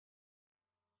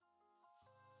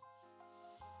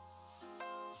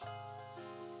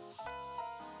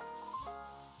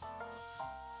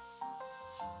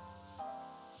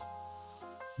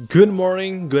Good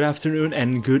morning, good afternoon,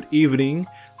 and good evening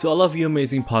to all of you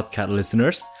amazing podcast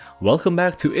listeners. Welcome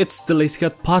back to It's the Lazy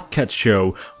Cat Podcast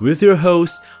Show with your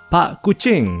host, Pak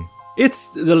Kucing.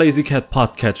 It's the Lazy Cat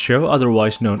Podcast Show,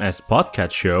 otherwise known as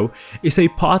Podcast Show, is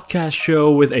a podcast show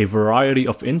with a variety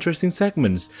of interesting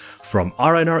segments from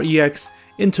RNREX,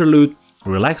 Interlude,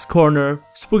 Relax Corner,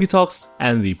 Spooky Talks,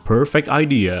 and The Perfect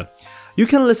Idea. You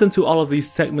can listen to all of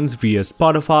these segments via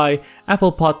Spotify,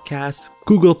 Apple Podcasts,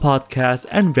 Google Podcasts,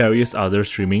 and various other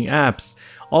streaming apps.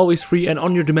 Always free and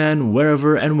on your demand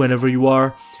wherever and whenever you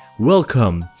are.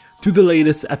 Welcome to the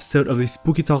latest episode of the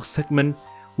Spooky Talk segment,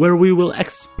 where we will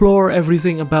explore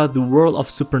everything about the world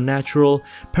of supernatural,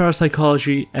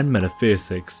 parapsychology, and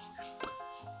metaphysics.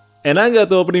 Enak nggak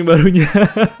tuh opening barunya?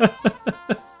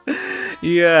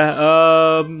 Iya,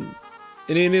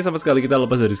 Ini sama sekali kita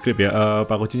lepas dari skrip ya.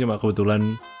 Pak Kucing cuma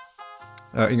kebetulan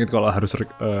ingat kalau harus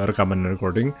rekaman dan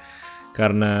recording,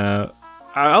 karena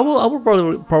I will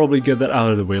probably get that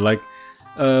out of the way. Like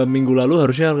minggu lalu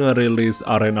harusnya nge-release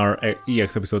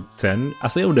RNREX episode 10.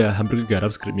 Aslinya udah hampir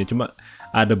garap skripnya, cuma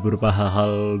ada beberapa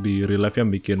hal-hal di real life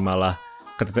yang bikin malah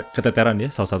keteteran ya.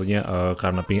 Salah satunya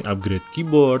karena pengen upgrade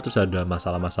keyboard, terus ada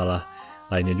masalah-masalah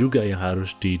lainnya juga yang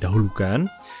harus didahulukan.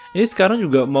 Ini sekarang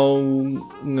juga mau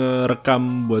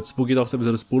ngerekam buat Spooky Talks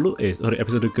episode 10.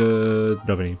 Episode ke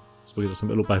berapa nih? Spooky Talks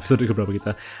sampai lupa episode ke berapa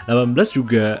kita. 18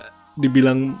 juga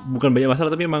dibilang bukan banyak masalah,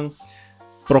 tapi emang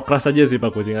prokras aja sih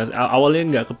Pak Kucing. Awalnya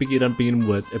nggak kepikiran pengen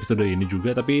buat episode ini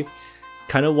juga, tapi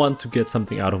kinda want to get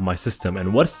something out of my system.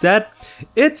 And what's that?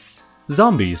 It's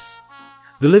zombies.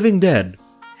 The Living Dead.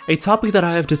 A topic that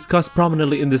I have discussed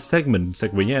prominently in this segment.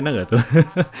 Segway-nya enak gak tuh?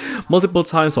 Multiple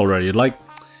times already. Like,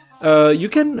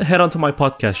 you can head onto my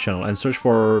podcast channel and search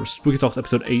for Spooky Talks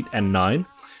episode 8 and 9.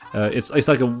 It's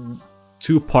like a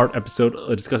 2-part episode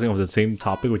discussing of the same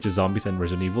topic, which is zombies and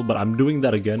Resident Evil. But I'm doing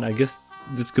that again. I guess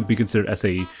this could be considered as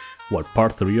a, part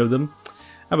 3 of them.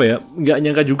 Apa ya, nggak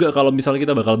nyangka juga kalau misalnya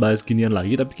kita bakal bahas ginian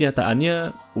lagi. Tapi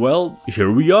kenyataannya, well, here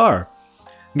we are.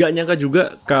 Nggak nyangka juga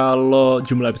kalau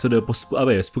jumlah episode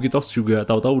Spooky Talks juga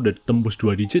tahu-tahu udah tembus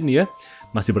 2 digit nih ya.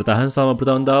 Masih bertahan selama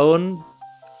bertahun-tahun.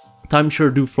 Time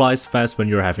sure do flies fast when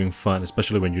you're having fun,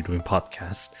 especially when you're doing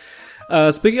podcasts.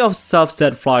 Speaking of stuff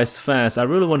that flies fast, I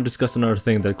really want to discuss another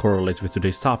thing that correlates with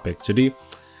today's topic. Jadi,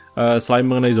 selain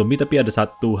mengenai zombie, tapi ada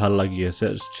satu hal lagi ya,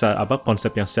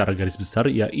 konsep yang secara garis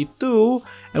besar, yaitu,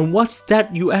 and what's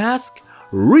that you ask?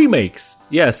 Remakes.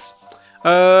 Yes.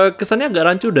 Kesannya agak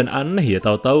rancu dan aneh ya,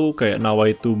 tahu-tahu kayak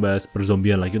Nawa itu bahas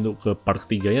perzombian lagi untuk ke part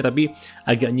 3-nya, tapi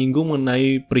agak nyinggung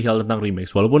mengenai perihal tentang remakes.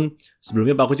 Walaupun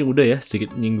sebelumnya Pak Kucing udah ya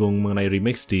sedikit nyinggung mengenai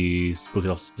remakes di Spooky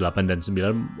Talks 8 dan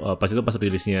 9, pas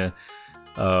rilisnya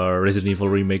Resident Evil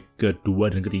remake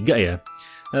kedua dan ketiga ya.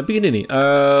 Tapi gini nih,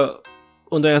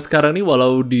 untuk yang sekarang nih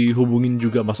walau dihubungin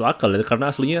juga masuk akal ya,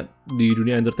 karena aslinya di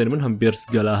dunia entertainment hampir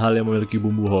segala hal yang memiliki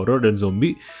bumbu horor dan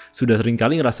zombie sudah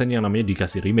seringkali ngerasain yang namanya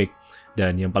dikasih remake.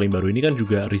 Dan yang paling baru ini kan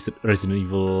juga Resident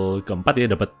Evil keempat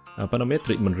ya dapat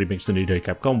treatment remake sendiri dari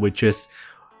Capcom, which is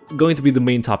going to be the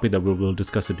main topic that we will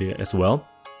discuss today as well.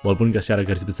 Walaupun gak secara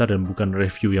garis besar dan bukan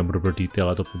review yang benar-benar detail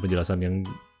ataupun penjelasan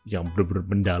yang benar-benar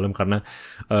mendalam, karena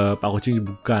Pak Kucing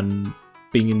bukan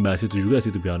pingin bahas itu juga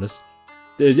sih, to be honest.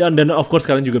 Dan of course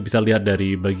kalian juga bisa lihat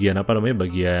dari bagian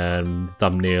bagian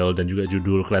thumbnail dan juga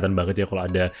judul, kelihatan banget ya kalau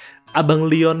ada Abang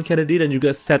Leon Kennedy dan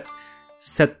juga set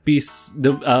piece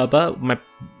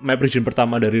map region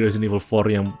pertama dari Resident Evil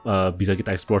 4 yang bisa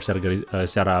kita explore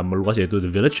secara meluas, yaitu The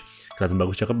Village. Kelihatan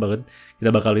bagus, cakep banget.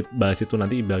 Kita bakal bahas itu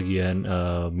nanti di bagian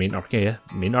main arc-nya ya,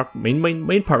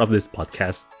 main part of this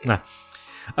podcast. Nah,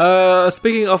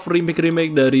 speaking of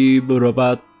remake dari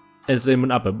beberapa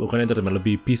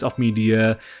lebih piece of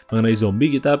media mengenai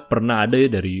zombie, kita pernah ada ya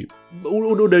dari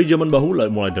zaman bahula,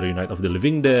 mulai dari Night of the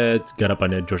Living Dead,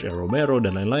 garapannya George R. Romero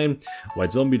dan lain-lain,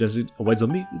 White Zombie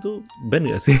itu band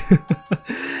gak sih?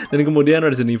 Dan kemudian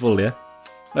Resident Evil ya,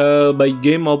 baik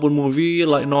game maupun movie,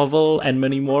 light novel, and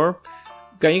many more.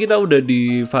 Kayaknya kita udah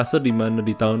di fase dimana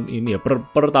di tahun ini ya, per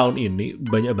tahun ini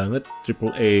banyak banget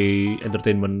AAA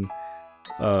entertainment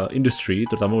industry,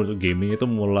 terutama untuk gaming, itu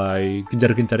mulai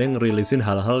gencar-gencarnya ngerilisin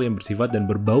hal-hal yang bersifat dan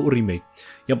berbau remake.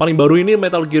 Yang paling baru ini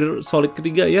Metal Gear Solid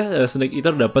ketiga ya, Snake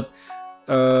Eater dapat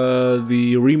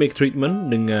the remake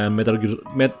treatment dengan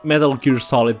Metal Gear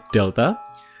Solid Delta.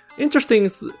 Interesting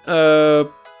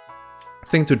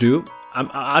thing to do.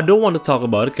 I don't want to talk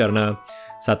about it karena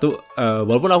satu,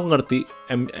 walaupun aku ngerti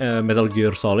Metal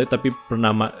Gear Solid, tapi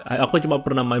aku cuma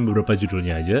pernah main beberapa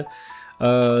judulnya aja.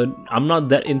 I'm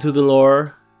not that into the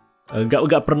lore.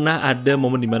 Gak pernah ada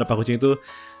momen dimana Pak Kucing itu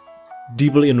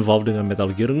deeply involved dengan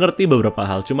Metal Gear, ngerti beberapa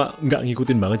hal, cuma nggak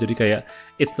ngikutin banget, jadi kayak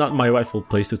it's not my rightful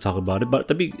place to talk about it.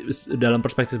 Tapi dalam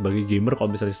perspektif sebagai gamer,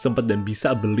 kalau misalnya sempet dan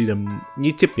bisa beli dan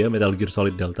nyicip ya Metal Gear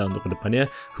Solid Delta untuk kedepannya,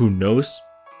 who knows?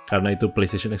 Karena itu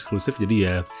PlayStation eksklusif, jadi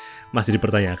ya masih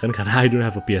dipertanyakan karena I don't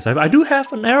have a PS5. I do have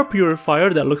an air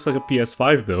purifier that looks like a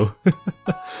PS5 though.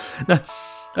 Nah,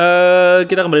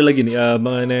 kita kembali lagi nih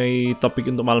mengenai topik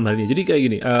untuk malam hari ini. Jadi kayak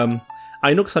gini,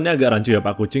 I know kesannya agak rancu ya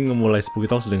Pak Kucing memulai Spooky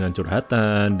Talks dengan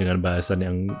curhatan, dengan bahasan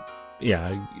yang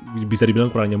ya bisa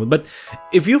dibilang kurang nyambung. But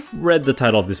if you've read the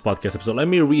title of this podcast episode, let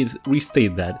me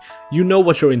restate that. You know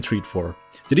what you're intrigued for.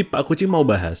 Jadi Pak Kucing mau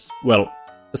bahas,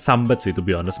 sambat sih to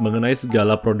be honest, mengenai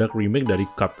segala produk remake dari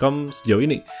Capcom sejauh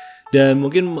ini. Dan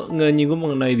mungkin nyinggung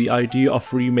mengenai the idea of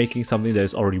remaking something that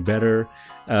is already better,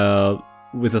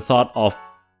 with the thought of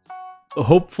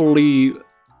hopefully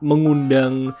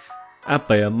mengundang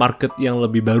market yang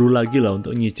lebih baru lagi lah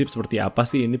untuk nyicip seperti apa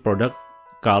sih ini produk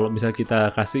kalau misalnya kita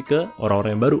kasih ke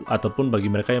orang-orang yang baru, ataupun bagi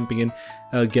mereka yang pengen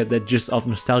get that gist of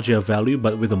nostalgia value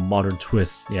but with a modern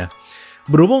twist ya.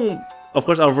 Berhubung of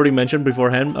course, I already mentioned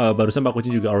beforehand, barusan Pak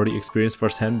Kucing juga already experienced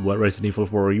firsthand buat Resident Evil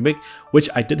 4 Remake,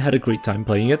 which I did had a great time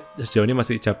playing it. Sejauh ini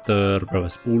masih chapter berapa?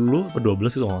 10 atau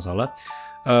 12 itu kalau nggak salah.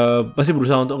 Masih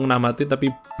berusaha untuk ngenamatin, tapi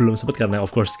belum sempat karena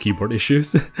of course keyboard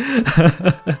issues.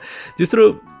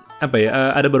 Justru,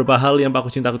 ada beberapa hal yang Pak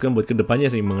Kucing takutkan buat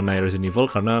kedepannya sih mengenai Resident Evil,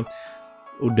 karena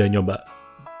udah nyoba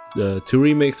 2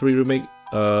 Remake, 3 Remake,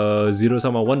 0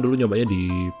 sama 1 dulu nyobanya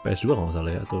di PS2 kalau nggak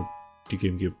salah ya, atau di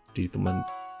GameCube, di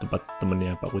tempat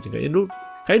temennya Pak Kucing. Kayaknya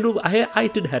dulu I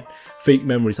did had fake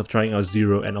memories of trying out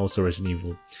Zero and also Resident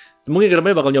Evil. Mungkin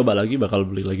kedepannya bakal nyoba lagi, bakal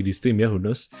beli lagi di Steam ya, who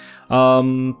knows.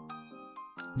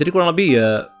 Jadi kurang lebih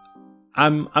ya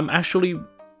I'm actually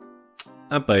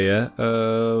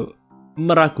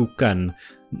meragukan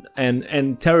and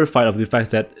terrified of the fact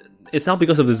that it's not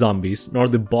because of the zombies nor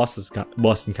the boss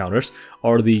encounters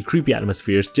or the creepy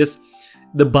atmospheres, just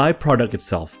the byproduct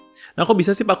itself. Nah, kok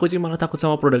bisa sih Pak Kucing malah takut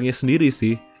sama produknya sendiri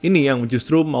sih? Ini yang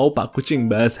justru mau Pak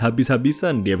Kucing bahas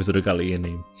habis-habisan di episode kali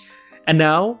ini. And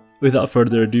now, without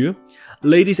further ado,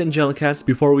 ladies and gentlemen,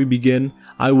 before we begin,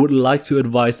 I would like to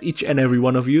advise each and every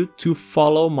one of you to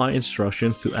follow my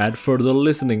instructions to add further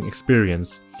listening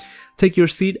experience. Take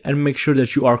your seat and make sure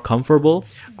that you are comfortable,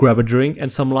 grab a drink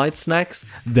and some light snacks,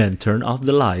 then turn off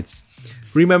the lights.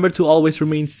 Remember to always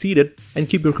remain seated and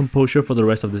keep your composure for the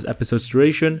rest of this episode's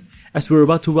duration, as we're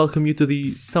about to welcome you to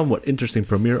the somewhat interesting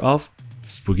premiere of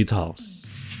Spooky Talks.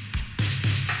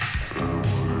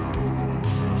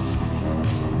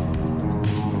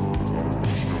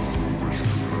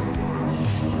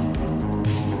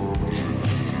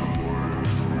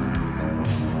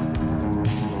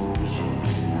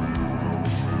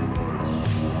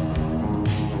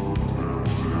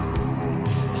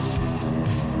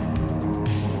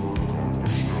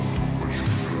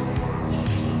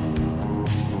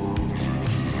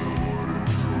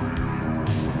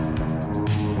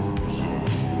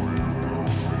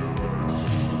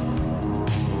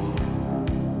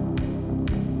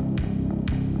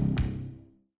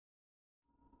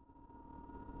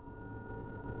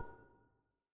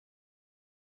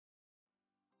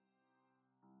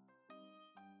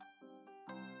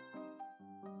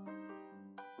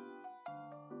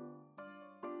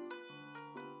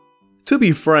 To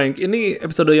be frank, ini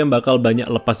episode yang bakal banyak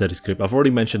lepas dari skrip. I've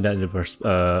already mentioned that in the first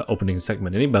opening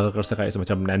segment. Ini bakal kerasa kayak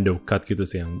semacam Nando cut gitu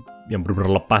sih, yang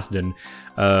benar-benar lepas dan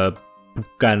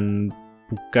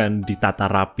bukan ditata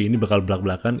rapi. Ini bakal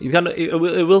belak-belakan.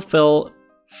 It will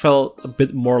felt a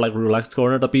bit more like relaxed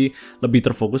corner, tapi lebih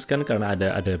terfokus kan karena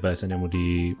ada bahasan yang mau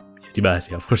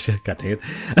dibahas ya, of course ya, kadang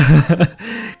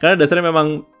karena dasarnya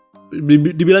memang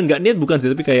dibilang nggak niat bukan sih,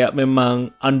 tapi kayak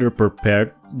memang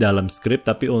underprepared dalam skrip,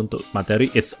 tapi untuk materi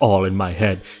it's all in my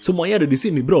head, semuanya ada di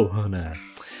sini bro. Nah,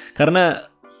 karena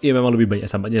ya memang lebih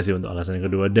banyak sambatnya sih untuk alasan yang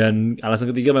kedua, dan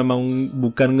alasan ketiga memang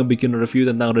bukan ngebikin review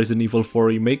tentang Resident Evil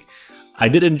 4 Remake.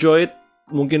 I did enjoy it,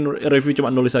 mungkin review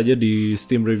cuma nulis aja di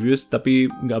Steam Reviews,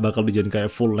 tapi nggak bakal dijadiin kayak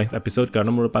full length episode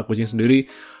karena menurut Pak Kucing sendiri,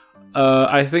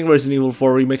 I think Resident Evil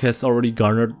 4 Remake has already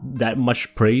garnered that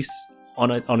much praise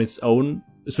on its own.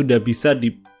 Sudah bisa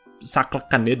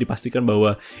disaklekkan ya, dipastikan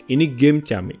bahwa ini game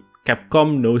camik.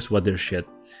 Capcom knows what their shit.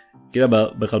 Kita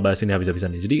bakal bahas ini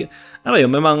habis-habisan nih. Jadi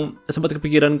memang sempat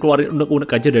kepikiran keluarin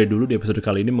unek-unek aja dari dulu di episode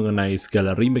kali ini mengenai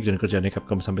segala remake dan kerjaannya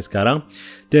Capcom sampai sekarang.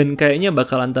 Dan kayaknya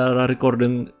bakal antara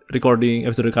recording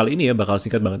episode kali ini ya bakal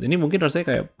singkat banget. Ini mungkin rasanya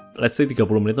kayak let's say 30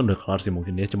 menit udah kelar sih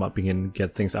mungkin ya, cuma pingin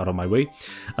get things out of my way.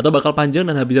 Atau bakal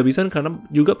panjang dan habis-habisan karena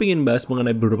juga pingin bahas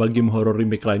mengenai beberapa game horror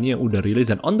remake lainnya yang udah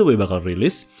rilis dan on the way bakal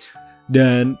rilis.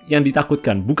 Dan yang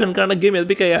ditakutkan bukan karena game ya,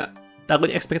 tapi kayak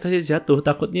takutnya ekspektasi jatuh,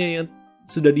 takutnya yang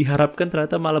sudah diharapkan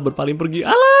ternyata malah berpaling pergi.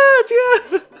 Alah,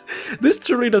 cia. This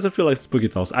truly doesn't feel like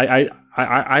Spooky Tales.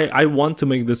 I want to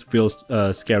make this feel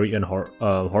scary and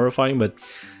horrifying, but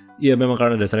ya memang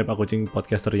karena dasarnya Pak Kucing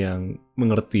podcaster yang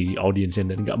mengerti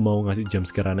audiensnya dan nggak mau ngasih jump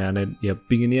scare aneh-aneh. Ya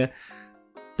pinginnya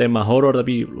tema horror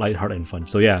tapi light heart and fun.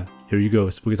 So yeah, here you go,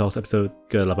 Spooky Tales episode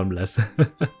ke-18.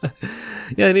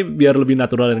 Ya ini biar lebih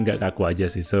natural dan nggak kaku aja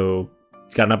sih. So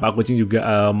karena Pak Kucing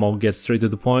juga mau get straight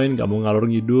to the point, nggak mau ngalur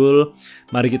ngidul,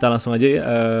 mari kita langsung aja ya.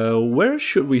 Where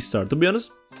should we start? To be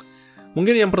honest,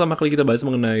 mungkin yang pertama kali kita bahas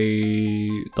mengenai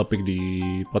topik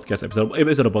di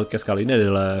episode podcast kali ini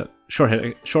adalah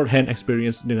shorthand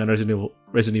experience dengan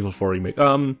Resident Evil 4 Remake.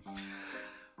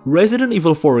 Resident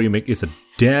Evil 4 Remake is a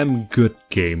damn good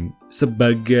game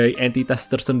sebagai entitas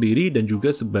tersendiri dan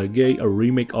juga sebagai a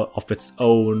remake of its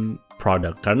own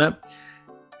product. Karena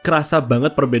kerasa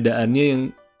banget perbedaannya yang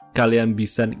kalian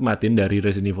bisa nikmatin dari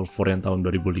Resident Evil 4 yang tahun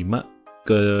 2005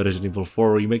 ke Resident Evil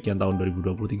 4 Remake yang tahun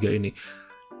 2023 ini.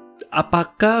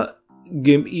 Apakah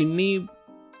game ini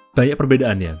banyak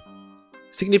perbedaannya?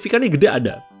 Signifikannya gede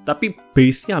ada, tapi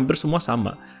base-nya hampir semua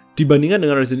sama. Dibandingkan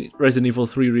dengan Resident Evil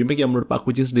 3 Remake yang menurut Pak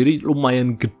Kucing sendiri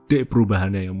lumayan gede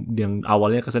perubahannya, yang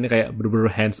awalnya kesannya kayak bener-bener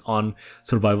hands-on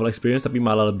survival experience, tapi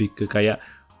malah lebih ke kayak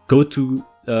go to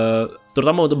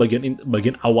terutama untuk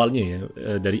bagian awalnya ya,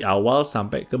 dari awal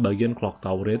sampai ke bagian clock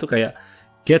tower-nya itu kayak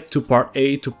get to part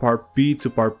A, to part B, to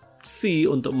part C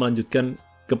untuk melanjutkan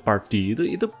ke part D.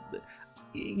 Itu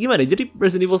gimana? Jadi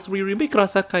Resident Evil 3 Remake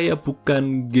kerasa kayak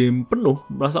bukan game penuh,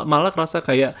 malah kerasa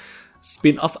kayak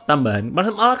spin-off tambahan,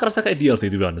 malah kerasa kayak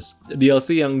DLC, to be honest.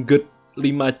 DLC yang good 5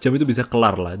 jam itu bisa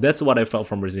kelar lah. That's what I felt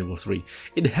from Resident Evil 3.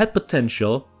 It had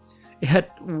potential, it had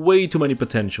way too many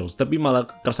potentials, tapi malah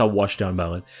kerasa wash down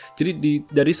banget. Jadi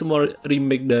dari semua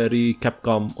remake dari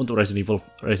Capcom untuk Resident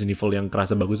Evil yang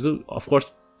kerasa bagus itu, of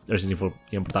course Resident Evil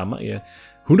yang pertama ya.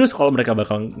 Who knows kalau mereka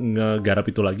bakal ngegarap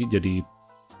itu lagi jadi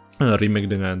remake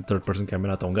dengan third person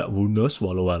camera atau enggak, who knows,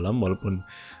 walaupun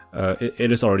it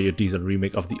is already a decent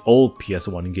remake of the old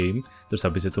PS1 game. Terus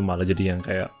habis itu malah jadi yang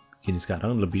kayak gini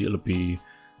sekarang lebih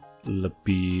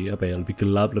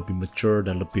gelap, lebih mature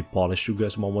dan lebih polish juga,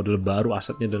 semua model baru,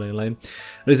 asetnya dan lain-lain.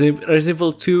 Resident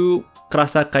Evil 2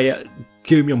 kerasa kayak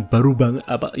game yang baru banget,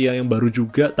 yang baru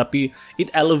juga, tapi it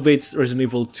elevates Resident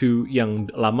Evil 2 yang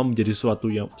lama menjadi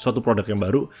suatu produk yang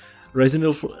baru.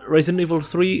 Resident Evil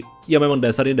 3 ya memang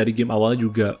dasarnya dari game awalnya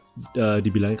juga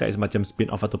dibilangnya kayak semacam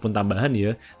spin-off ataupun tambahan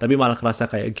ya, tapi malah kerasa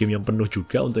kayak game yang penuh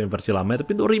juga untuk yang versi lama.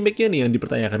 Tapi untuk remake-nya nih yang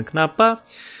dipertanyakan, kenapa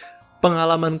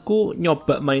pengalamanku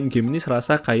nyoba main game ini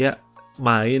serasa kayak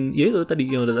main, ya itu tadi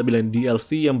yang udah bilang,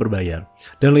 DLC yang berbayar.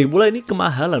 Dan lagi pula ini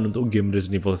kemahalan untuk game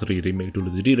Resident Evil 3 Remake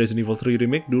dulu. Jadi Resident Evil 3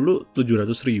 Remake dulu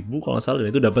 700.000 kalau nggak salah,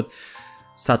 dan itu dapat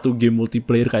satu game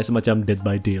multiplayer kayak semacam Dead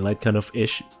by Daylight kind of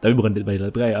ish, tapi bukan Dead by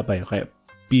Daylight, kayak kayak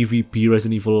PvP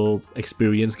Resident Evil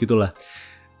experience gitulah,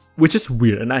 which is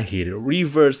weird and I hate it.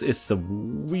 Reverse is a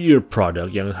weird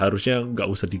product yang harusnya nggak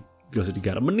usah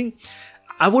digarap. Mending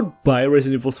I would buy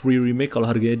Resident Evil 3 Remake kalau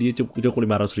harganya dia cukup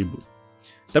 500.000.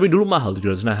 Tapi dulu mahal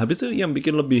 700. Nah, habis itu yang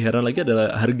bikin lebih heran lagi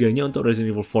adalah harganya untuk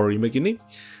Resident Evil 4 Remake ini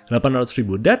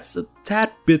 800.000. That's a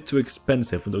tad bit too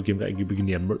expensive untuk game kayak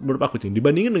beginian menurut aku, Cing.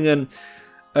 Dibandingin dengan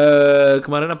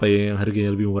kemarin apa ya yang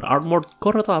harganya lebih murah, Armored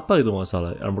Core atau apa gitu nggak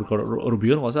salah, Armored Core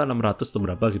Rubicon nggak salah 600 atau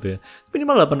berapa gitu ya,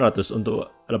 minimal 800.000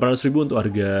 untuk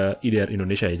harga IDR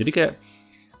Indonesia ya. Jadi kayak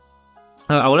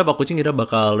awalnya Pak Kucing kira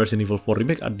bakal Resident Evil 4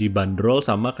 Remake dibanderol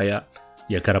sama kayak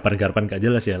ya garapan-garapan gak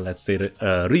jelas ya, let's say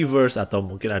Reverse, atau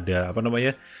mungkin ada apa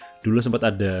namanya, dulu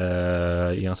sempat ada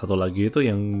yang satu lagi itu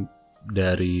yang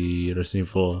dari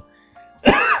Resident Evil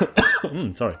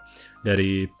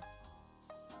dari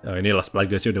ini Las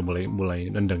Plagasnya udah mulai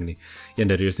nendang nih. Yang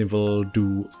dari Resident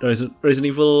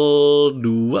Evil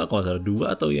 2 kalau salah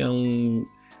 2 atau yang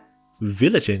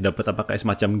Village ya, dapat apa kayak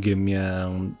semacam game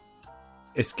yang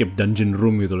escape dungeon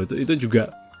room gitu loh. Itu juga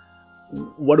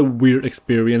what a weird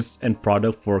experience and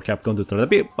product for Capcom to try.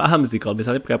 Tapi paham sih kalau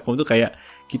misalnya Capcom itu kayak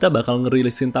kita bakal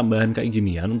ngerilisin tambahan kayak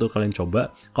ginian untuk kalian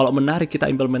coba. Kalau menarik kita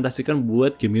implementasikan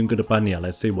buat game-game ke depannya.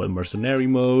 Let's say buat mercenary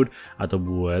mode atau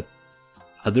buat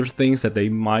other things that they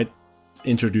might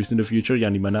introduce in the future, yang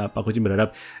dimana Pak Kucing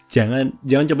berharap jangan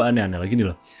coba aneh-aneh lagi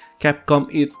nih loh. Capcom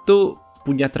itu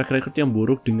punya track record yang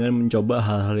buruk dengan mencoba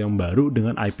hal-hal yang baru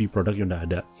dengan IP produk yang udah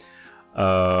ada.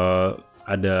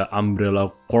 Ada Umbrella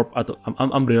Corp atau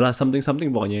Umbrella something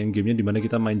pokoknya yang gamenya dimana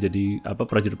kita main jadi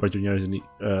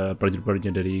prajurit-prajuritnya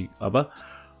dari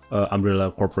Umbrella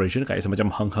Corporation, kayak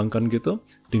semacam hang-hangkan gitu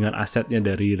dengan asetnya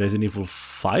dari Resident Evil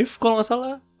 5 kalau nggak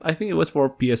salah. I think it was for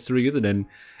PS3 gitu, dan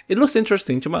it looks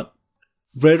interesting. Cuma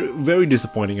very very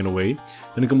disappointing in a way.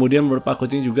 Dan kemudian menurut Pak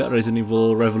Kucing juga Resident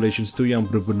Evil Revelations 2 yang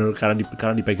benar-benar karena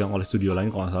dipegang oleh studio lain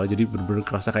kalau nggak salah, jadi benar-benar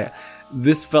kerasa kayak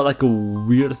this felt like a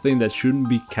weird thing that shouldn't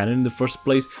be canon in the first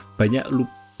place. Banyak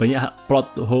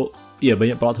plot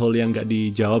hole yang nggak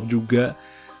dijawab juga.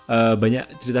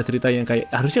 Banyak cerita-cerita yang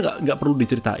kayak harusnya nggak perlu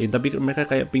diceritain, tapi mereka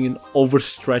kayak pingin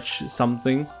overstretch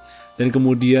something. Dan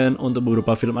kemudian untuk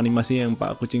beberapa film animasi yang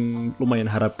Pak Kucing lumayan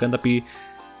harapkan, tapi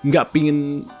nggak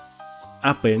pingin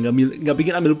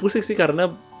ambil pusing sih, karena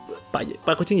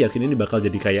Pak Kucing yakin ini bakal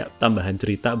jadi kayak tambahan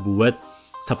cerita buat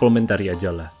supplementary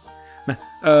aja lah. Nah,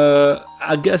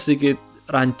 agak sedikit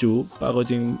rancu Pak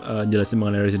Kucing jelasin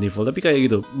mengenai Resident Evil, tapi kayak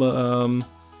gitu,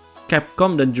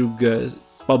 Capcom dan juga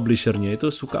publishernya itu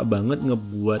suka banget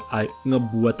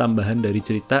ngebuat tambahan dari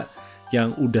cerita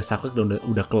yang udah saklek dan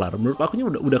udah kelar. Menurut aku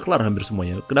udah kelar hampir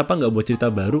semuanya. Kenapa nggak buat cerita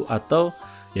baru atau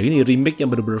ya ini remake yang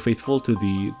benar-benar faithful to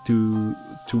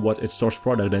what its source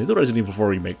product, dan itu Resident Evil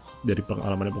 4 remake dari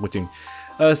pengalaman Pak Kucing.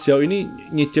 Sejauh ini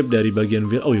nyicip dari bagian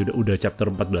udah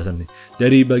chapter 14-an nih.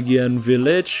 Dari bagian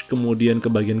village kemudian ke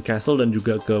bagian castle dan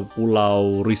juga ke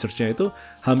pulau research-nya itu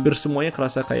hampir semuanya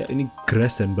kerasa kayak ini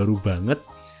grass dan baru banget.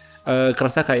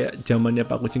 Kerasa kayak zamannya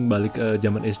Pak Kucing balik ke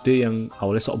zaman SD yang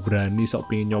awalnya sok berani, sok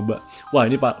pengen nyoba. Wah,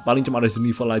 ini paling cuma Resident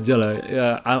Evil aja lah.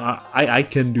 I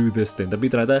can do this thing. Tapi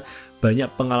ternyata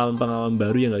banyak pengalaman-pengalaman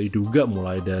baru yang gak diduga,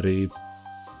 mulai dari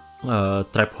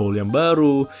trap hole yang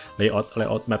baru,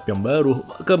 layout map yang baru.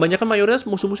 Kebanyakan mayoritas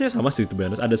musuh-musuhnya sama sih, to be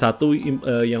honest. Ada satu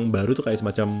yang baru tuh kayak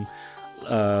semacam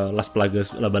Las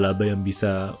Plagas laba-laba yang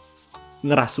bisa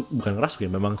bukan ngerasuk ya,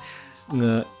 memang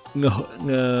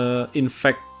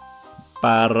nge-infect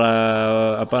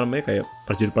para kayak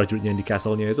prajurit-prajuritnya di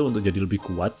castle-nya itu untuk jadi lebih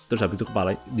kuat. Terus habis itu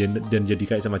kepala dan jadi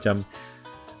kayak semacam,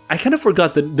 I kind of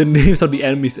forgot the names of the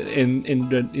enemies in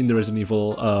the Resident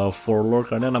Evil 4 lore,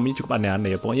 karena namanya cukup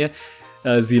aneh-aneh ya. Pokoknya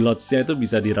zealots-nya itu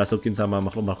bisa dirasukin sama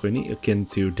makhluk-makhluk ini akin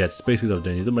to Dead Space gitu,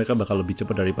 dan itu mereka bakal lebih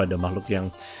cepat daripada makhluk yang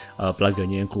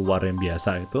pelaganya yang keluar yang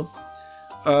biasa itu.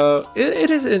 It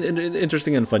is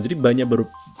interesting and fun. Jadi banyak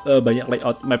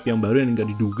layout map yang baru yang nggak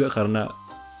diduga karena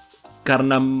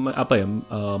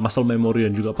muscle memory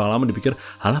dan juga pengalaman. Dipikir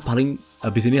halah paling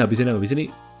habis ini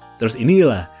terus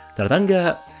inilah, ternyata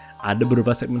enggak. Ada beberapa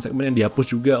segmen-segmen yang dihapus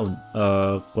juga,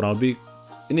 kurang lebih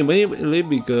ini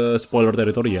lebih ke spoiler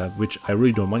territory ya, which I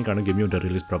really don't mind karena gamenya udah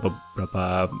rilis berapa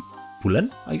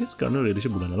bulan, I guess, karena rilisnya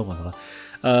bulan lalu nggak salah.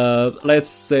 Let's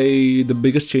say the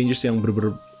biggest changes yang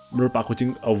menurut Pak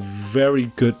Kucing a very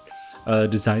good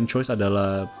design choice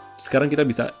adalah sekarang kita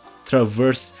bisa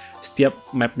traverse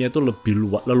setiap mapnya itu lebih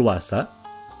leluasa.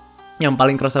 Yang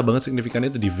paling kerasa banget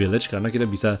signifikannya itu di village, karena kita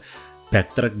bisa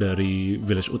backtrack dari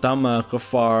village utama ke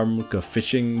farm, ke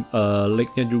fishing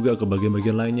lake-nya juga, ke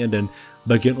bagian-bagian lainnya. Dan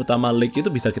bagian utama lake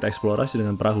itu bisa kita eksplorasi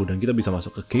dengan perahu, dan kita bisa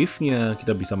masuk ke cave-nya,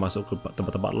 kita bisa masuk ke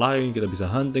tempat-tempat lain, kita bisa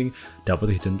hunting,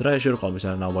 dapat hidden treasure kalau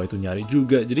misalnya Nawa itu nyari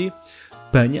juga. Jadi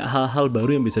banyak hal-hal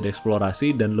baru yang bisa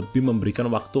dieksplorasi dan lebih memberikan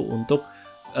waktu untuk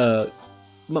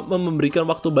memberikan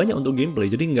waktu banyak untuk gameplay.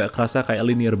 Jadi nggak kerasa kayak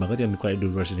linear banget yang kayak di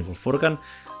Resident Evil 4 kan.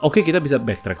 Oke, kita bisa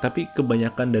backtrack, tapi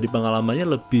kebanyakan dari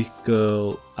pengalamannya lebih ke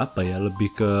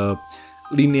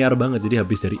linear banget. Jadi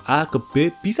habis dari A ke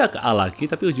B bisa ke A lagi,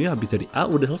 tapi ujungnya habis dari A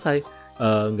udah selesai.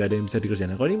 Nggak ada yang bisa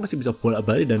dikerjain. Kalau ini masih bisa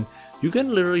bolak-balik dan you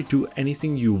can literally do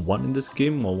anything you want in this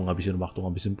game. Mau ngabisin waktu,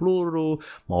 ngabisin peluru,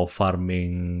 mau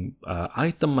farming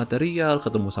item, material,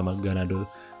 ketemu sama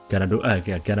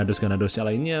Ganadosnya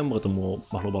lainnya, mau ketemu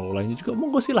makhluk-makhluk lainnya juga,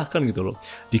 monggo silahkan gitu loh.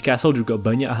 Di castle juga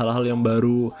banyak hal-hal yang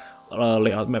baru,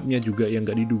 layout mapnya juga yang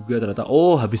gak diduga. Ternyata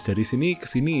habis dari sini ke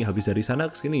sini, habis dari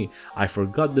sana ke sini. I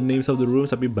forgot the names of the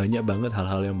rooms, tapi banyak banget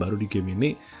hal-hal yang baru di game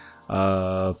ini.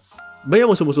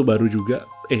 Banyak musuh-musuh baru juga.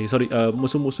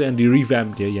 Musuh-musuh yang di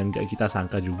revamp ya, yang gak kita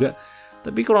sangka juga.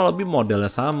 Tapi kurang lebih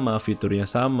modelnya sama, fiturnya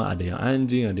sama. Ada yang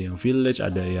anjing, ada yang village,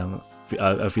 ada yang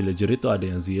villager itu, ada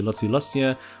yang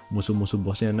zealots-nya, musuh-musuh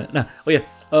bosnya. Nah,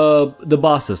 the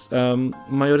bosses.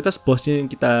 Mayoritas bosnya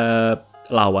yang kita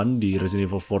lawan di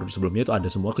Resident Evil 4 sebelumnya itu ada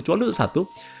semua, kecuali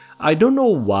satu. I don't know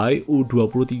why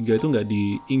U23 itu nggak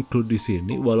di-include di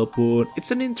sini, walaupun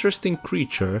it's an interesting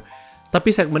creature.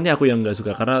 Tapi segmennya aku yang nggak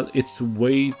suka karena it's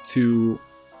way too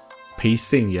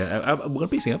pacing ya.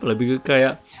 Bukan pacing, lebih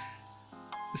kayak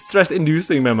stress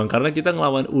inducing memang, karena kita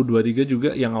ngelawan U23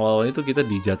 juga yang awal-awalnya itu kita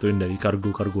dijatuhin dari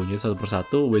kargo-kargonya satu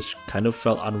persatu, which kind of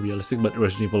felt unrealistic, but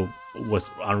Resident Evil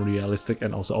was unrealistic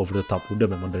and also over the top. Udah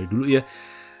memang dari dulu ya.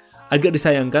 Agak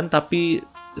disayangkan, tapi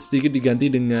sedikit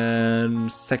diganti dengan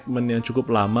segmen yang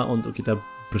cukup lama untuk kita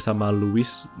bersama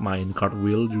Louis main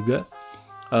cartwheel juga.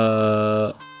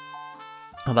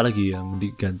 Apalagi yang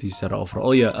diganti secara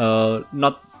overall?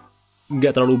 Not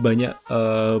nggak terlalu banyak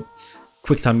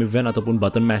quick time event ataupun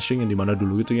button mashing yang dimana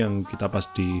dulu itu yang kita pas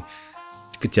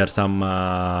dikejar sama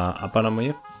apa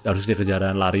namanya, harus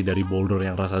dikejaran lari dari boulder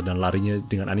yang rasa dan larinya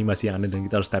dengan animasi yang aneh dan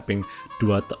kita harus tapping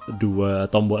dua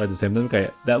tombol at the same time.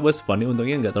 Kayak that was funny.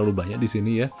 Untungnya nggak terlalu banyak di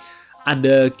sini ya.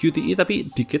 Ada QTE tapi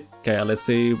dikit, kayak let's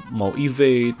say mau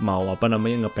evade, mau apa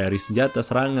namanya nge-parry senjata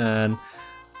serangan.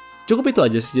 Cukup itu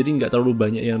aja sih, jadi nggak terlalu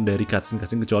banyak yang dari cutscene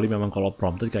kecuali memang kalau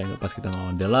prompted kayak pas kita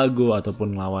ngelawan Delago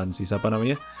ataupun ngelawan si siapa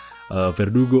namanya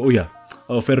Verdugo. Oh ya,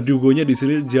 Verdugonya di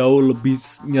sini jauh lebih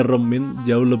nyeremin,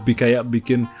 jauh lebih kayak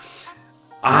bikin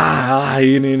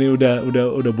ini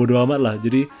udah bodo amat lah.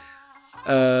 Jadi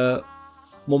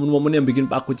momen-momen yang bikin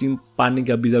Pak Kucing panik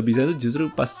habis-habisan itu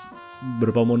justru pas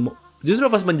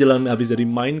menjelang habis dari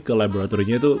main ke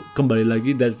laboratorinya itu kembali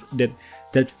lagi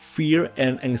that fear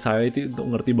and anxiety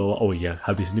untuk ngerti bahwa oh ya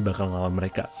habis ini bakal ngelawan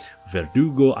mereka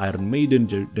Verdugo, Iron Maiden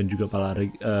dan juga para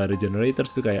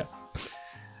Regenerators itu kayak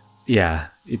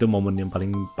ya itu momen yang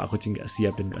paling Pak Kucing gak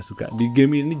siap dan gak suka. Di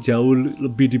game ini jauh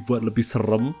lebih dibuat lebih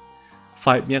serem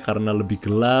vibe-nya karena lebih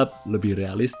gelap, lebih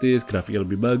realistis, grafiknya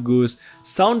lebih bagus,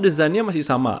 sound design-nya masih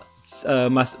sama,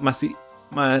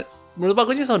 menurut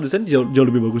aku sih sound design jauh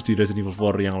lebih bagus di Resident Evil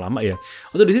 4 yang lama ya.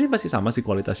 Untuk di sini masih sama sih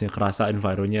kualitasnya, kerasa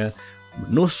environnya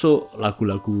menusuk,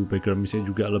 lagu-lagu background music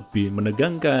juga lebih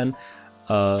menegangkan.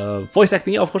 Voice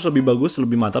actingnya of course lebih bagus,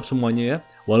 lebih mantap semuanya ya.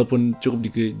 Walaupun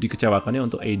cukup dikecewakannya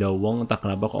untuk Ada Wong, entah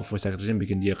kenapa kok voice actornya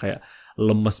bikin dia kayak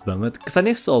lemes banget.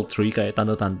 Kesannya sultry kayak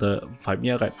tante-tante,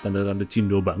 vibe-nya kayak tante-tante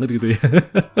Cindo banget gitu ya.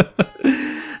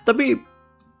 Tapi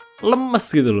lemes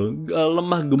gitu loh,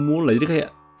 lemah gemul lah. Jadi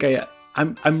kayak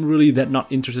I'm really that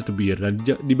not interested to be here. Dan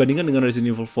dibandingkan dengan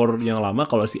Resident Evil 4 yang lama,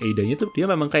 kalau si Ada-nya tuh dia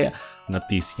memang kayak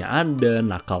ngetisnya ada,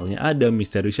 nakalnya ada,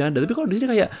 misteriusnya ada. Tapi kalau di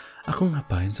sini kayak aku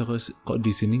ngapain kok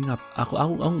di sini aku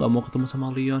nggak mau ketemu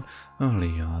sama Leon. Oh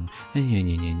Leon,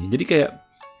 nyanyi. Jadi kayak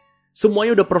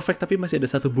semuanya udah perfect tapi masih ada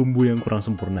satu bumbu yang kurang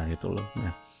sempurna gitu loh.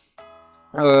 Nah,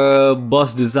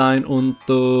 boss design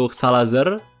untuk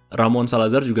Ramon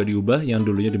Salazar juga diubah, yang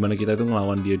dulunya dimana kita itu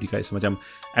ngelawan dia di kayak semacam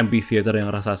amphitheater yang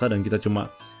raksasa dan kita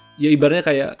cuma ya ibaratnya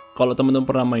kayak kalau teman-teman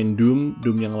pernah main Doom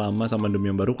yang lama sama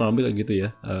Doom yang baru kurang lebih kayak gitu ya.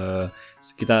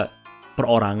 Kita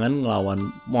perorangan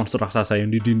ngelawan monster raksasa yang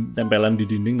tempelan di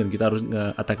dinding dan kita harus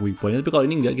nge-attack weak point. Tapi kalau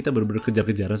ini enggak, kita bener-bener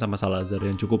kejar-kejaran sama Salazar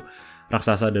yang cukup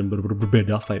raksasa dan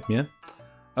berbeda vibe-nya.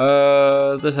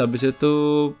 Terus habis itu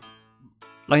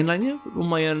lain-lainnya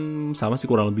lumayan sama sih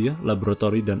kurang lebih ya.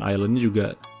 Laboratory dan islandnya juga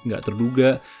nggak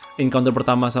terduga. Encounter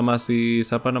pertama sama si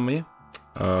siapa namanya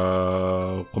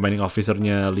commanding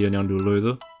officernya Leon yang dulu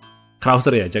itu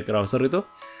Krauser ya, Jack Krauser itu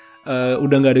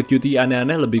udah nggak ada QT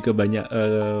aneh-aneh, lebih ke banyak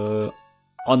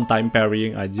on time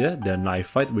parrying aja dan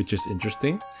knife fight, which is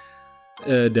interesting.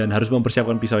 Dan harus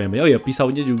mempersiapkan pisau yang banyak. Oh ya,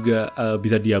 pisaunya juga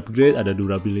bisa di-upgrade, ada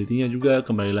durability-nya juga.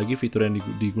 Kembali lagi fitur yang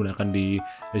digunakan di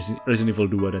Resident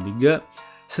Evil 2 dan 3.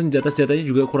 Senjata-senjatanya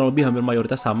juga kurang lebih hampir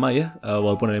mayoritas sama ya,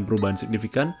 walaupun ada perubahan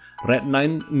signifikan. Red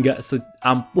 9 nggak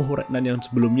seampuh Red 9 yang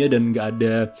sebelumnya dan nggak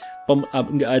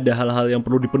ada hal-hal yang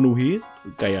perlu dipenuhi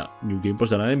kayak New Game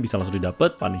Plus dan lain-lain bisa langsung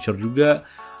didapat. Punisher juga,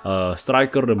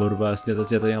 Striker dan beberapa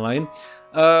senjata-senjata yang lain.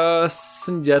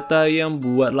 Senjata yang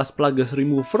buat Last Plagas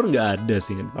Remover nggak ada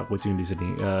sih Pak Kucing di sini.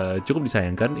 Cukup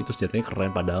disayangkan, itu senjatanya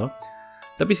keren padahal.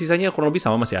 Tapi sisanya kurang lebih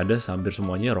sama, masih ada hampir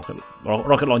semuanya.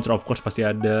 Rocket launcher of course pasti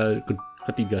ada,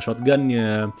 ketiga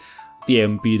shotgunnya,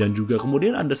 TMP dan juga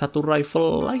kemudian ada satu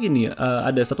rifle lagi nih.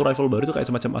 Ada satu rifle baru itu kayak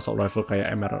semacam assault rifle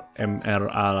kayak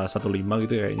MRA-15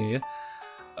 gitu kayaknya ya.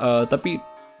 Tapi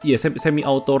ya semi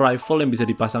auto rifle yang bisa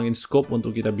dipasangin scope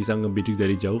untuk kita bisa ngebidik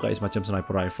dari jauh kayak semacam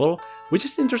sniper rifle, which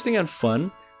is interesting and fun.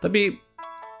 Tapi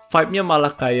vibe-nya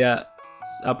malah kayak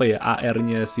apa ya,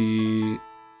 AR-nya si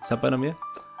siapa namanya?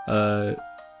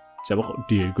 Siapa kok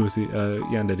Diego sih,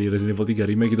 yang dari Resident Evil 3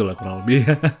 remake gitu lah kurang lebih.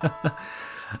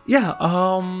 Ya,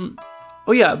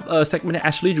 segmennya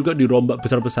Ashley juga dirombak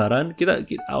besar-besaran. Kita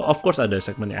of course ada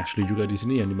segmennya Ashley juga di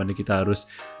sini yang dimana kita harus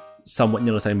somewhat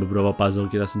nyelesain beberapa puzzle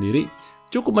kita sendiri.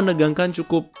 Cukup menegangkan,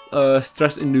 cukup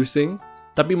stress inducing,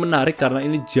 tapi menarik karena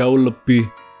ini jauh lebih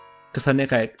kesannya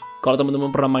kayak kalau teman-teman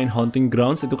pernah main Haunting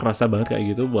Grounds itu kerasa banget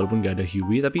kayak gitu, walaupun gak ada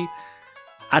Huey, tapi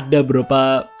ada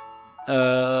beberapa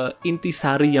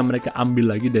intisari yang mereka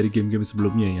ambil lagi dari game-game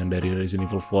sebelumnya yang dari Resident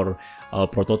Evil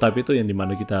 4 prototype itu, yang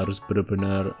dimana kita harus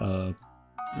benar-benar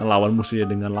ngelawan musuhnya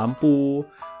dengan lampu.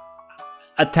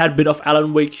 A tad bit of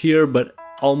Alan Wake here, but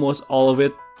almost all of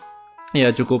it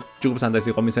ya cukup santai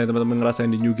sih. Kalau misalnya teman-teman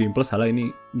ngerasain di New Game Plus, hal ini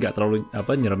nggak terlalu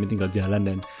nyeramin, tinggal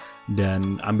jalan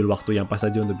dan ambil waktu yang pas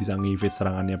aja untuk bisa nge-evade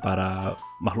serangannya para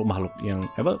makhluk-makhluk yang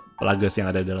Plagas yang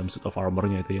ada dalam suit of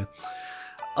armor-nya itu ya.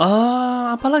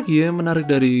 Apalagi ya menarik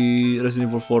dari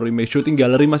Resident Evil 4 Remake? Shooting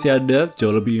gallery masih ada,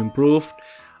 jauh lebih improved.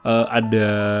 Ada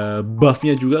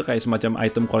buffnya juga kayak semacam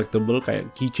item collectible kayak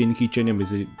keychain yang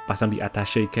bisa pasang di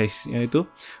attaché case-nya itu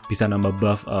bisa nambah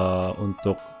buff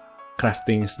untuk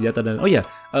crafting senjata dan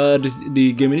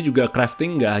di game ini juga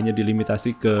crafting nggak hanya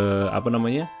dilimitasi ke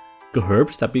ke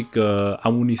herbs tapi ke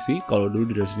amunisi. Kalau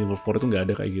dulu di Resident Evil 4 itu nggak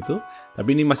ada kayak gitu. Tapi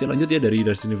ini masih lanjut ya dari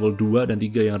Resident Evil 2 dan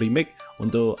 3 yang remake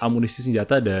untuk amunisi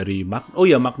senjata dari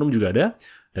Magnum juga ada.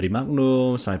 Dari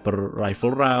Magnum, sniper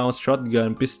rifle rounds,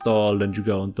 shotgun, pistol, dan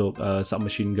juga untuk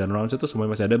submachine gun rounds itu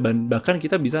semuanya masih ada. Bahkan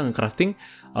kita bisa nge-crafting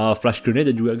flash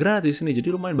grenade dan juga granat di sini.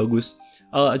 Jadi lumayan bagus.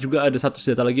 Juga ada satu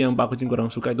senjata lagi yang Pak Kucing kurang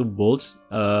suka itu bolts.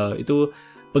 Itu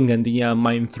penggantinya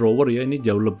mine thrower ya. Ini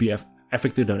jauh lebih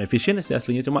efektif dan efisien sih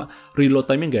aslinya, cuma reload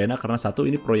time-nya nggak enak karena satu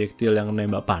ini proyektil yang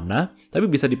nembak panah, tapi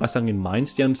bisa dipasangin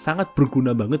mines yang sangat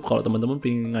berguna banget kalau teman-teman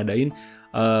pengen ngadain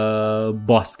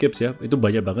boss caves ya. Itu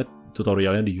banyak banget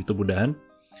tutorialnya di YouTube udahan,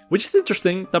 which is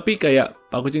interesting, tapi kayak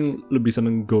Pak Kucing lebih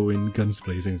seneng going guns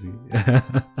blazing sih.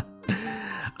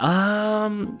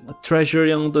 Treasure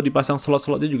yang untuk dipasang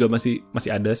slot-slotnya juga masih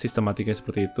ada sistematiknya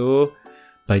seperti itu.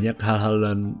 Banyak hal-hal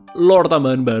dan lore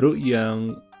tambahan baru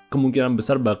yang kemungkinan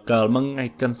besar bakal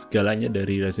mengaitkan segalanya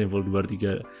dari Resident Evil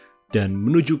 2, 3 dan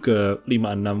menuju ke 5,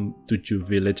 6, 7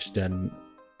 Village dan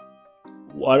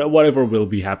whatever will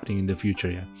be happening in the future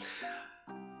ya.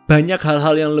 Banyak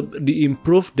hal-hal yang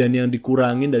di-improve dan yang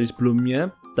dikurangin dari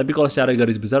sebelumnya. Tapi kalau secara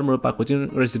garis besar menurut Pak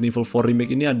Kucing, Resident Evil 4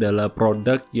 Remake ini adalah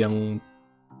produk yang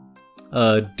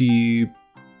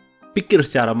dipikir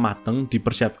secara matang,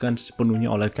 dipersiapkan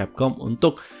sepenuhnya oleh Capcom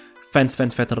untuk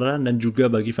fans-fans veteran dan juga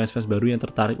bagi fans-fans baru yang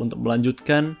tertarik untuk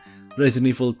melanjutkan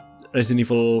Resident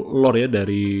Evil lore ya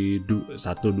dari 1, 2,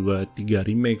 3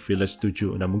 remake, Village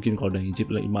 7. Nah mungkin kalau udah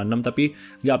ngicip 5, 6 tapi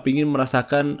nggak pingin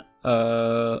merasakan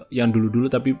yang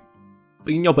dulu-dulu tapi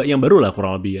pingin nyoba yang baru lah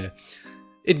kurang lebih ya.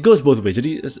 It goes both ways.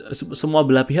 Jadi semua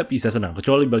belah pihak bisa senang.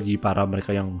 Kecuali bagi para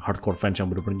mereka yang hardcore fans yang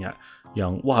benar-benar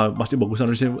yang wah masih bagusan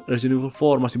Resident Evil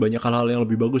 4, masih banyak hal-hal yang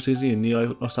lebih bagus di sini.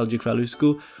 Nilai nostalgic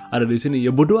valuesku ada di sini.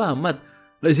 Ya bodo amat.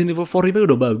 Resident Evil 4 remake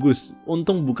udah bagus.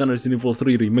 Untung bukan Resident Evil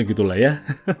 3 remake gitulah ya.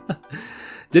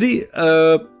 Jadi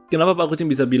kenapa Pak Kucing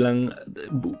bisa bilang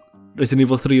Resident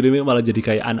Evil 3 remake malah jadi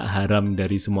kayak anak haram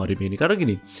dari semua remake ini? Karena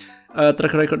gini,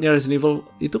 track recordnya Resident Evil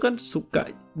itu kan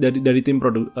suka dari tim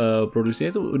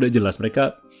produksinya itu udah jelas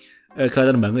mereka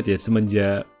kelihatan banget ya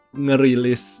semenjak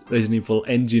ngerilis Resident Evil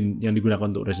Engine yang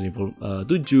digunakan untuk Resident Evil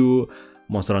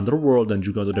 7, Monster Hunter World dan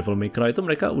juga untuk Devil May Cry itu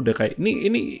mereka udah kayak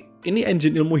ini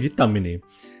engine ilmu hitam ini.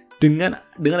 Dengan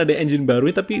ada engine baru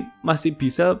ini tapi masih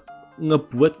bisa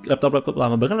ngebuat laptop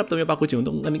lama, bahkan laptopnya Pak Kucing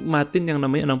untuk menikmatin yang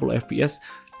namanya 60 fps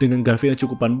dengan grafik yang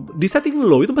cukupan di setting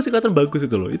low itu masih kelihatan bagus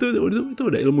itu loh. Itu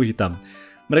udah ilmu hitam.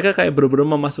 Mereka kayak benar-benar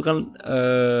memasukkan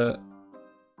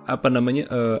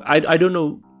I don't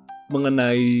know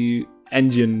mengenai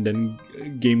engine dan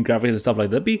game graphics dan stuff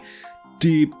like that, tapi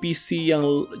di PC yang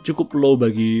cukup low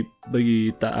bagi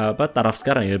taraf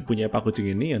sekarang ya punya Pak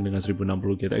Kucing ini yang dengan 1060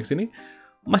 GTX ini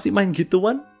masih main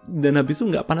gituan dan habis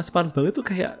itu nggak panas-panas banget tuh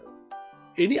kayak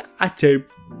ini ajaib,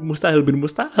 mustahil bin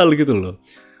mustahil gitu loh.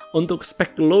 Untuk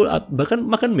spek low bahkan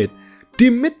makan mid.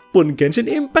 Di mid pun Genshin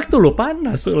Impact tuh loh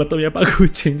panas tuh laptopnya Pak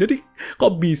Kucing. Jadi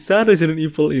kok bisa Resident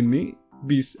Evil ini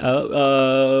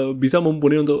bisa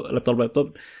mumpuni untuk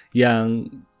laptop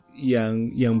yang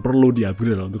perlu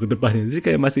di-upgrade loh untuk kedepannya.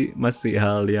 Jadi kayak masih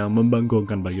hal yang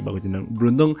membanggakan bagi Pak Kucing.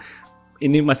 Beruntung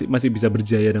ini masih bisa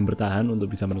berjaya dan bertahan untuk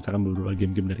bisa merasakan beberapa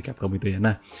game-game dari Capcom itu ya.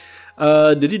 Nah,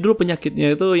 jadi dulu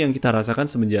penyakitnya itu yang kita rasakan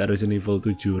semenjak Resident Evil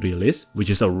 7 rilis,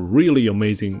 which is a really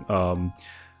amazing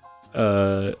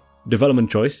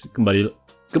development choice, kembali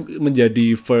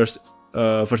menjadi first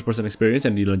person experience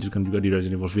yang dilanjutkan juga di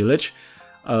Resident Evil Village.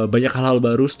 Banyak hal-hal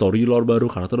baru, story lore baru,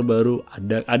 karakter baru,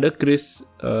 ada Chris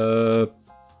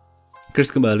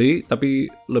kembali, tapi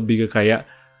lebih ke kayak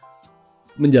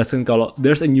menjelaskan kalau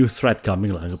there's a new threat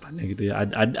coming lah anggapannya gitu ya.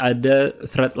 Ada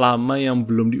threat lama yang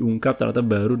belum diungkap ternyata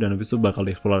baru dan habis itu bakal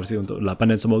dieksplorasi untuk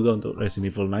 8 dan semoga untuk Resident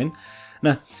Evil 9.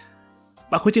 Nah,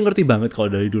 Pak Kucing ngerti banget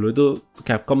kalau dari dulu itu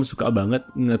Capcom suka banget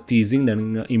nge-teasing dan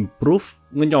nge-improve,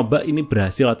 nyoba ini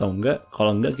berhasil atau enggak.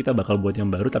 Kalau enggak kita bakal buat yang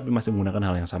baru tapi masih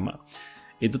menggunakan hal yang sama.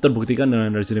 Itu terbuktikan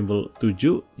dengan Resident Evil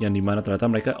 7 yang dimana ternyata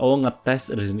mereka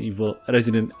ngetes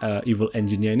Resident Evil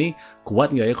engine-nya ini kuat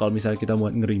nggak ya kalau misalnya kita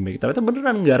buat nge-remake. Ternyata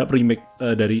beneran nggarap remake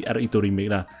dari R2 remake.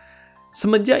 Nah,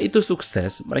 semenjak itu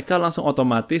sukses, mereka langsung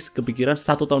otomatis kepikiran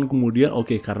 1 tahun kemudian,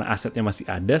 oke, karena asetnya masih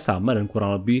ada sama dan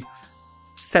kurang lebih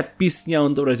set piece-nya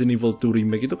untuk Resident Evil 2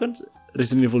 remake itu kan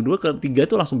Resident Evil 2 ke 3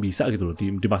 itu langsung bisa gitu loh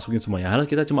dimasukin semuanya. Hal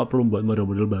kita cuma perlu buat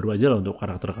model-model baru aja lah untuk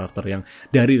karakter-karakter yang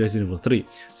dari Resident Evil 3.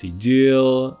 Si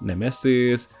Jill,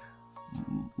 Nemesis,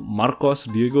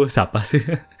 Marcos, Diego, siapa sih?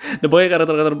 Nah, pokoknya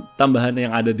karakter-karakter tambahan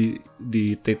yang ada di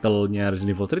title-nya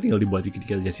Resident Evil 3 tinggal dibuat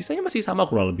dikit-dikit aja. Sisanya masih sama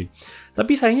kurang lebih.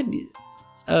 Tapi sayangnya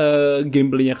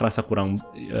gameplaynya kerasa kurang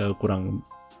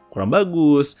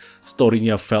bagus,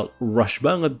 story-nya felt rush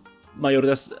banget.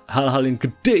 Mayoritas hal-hal yang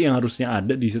gede yang harusnya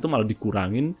ada di situ malah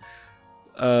dikurangin,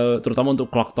 terutama untuk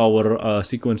clock tower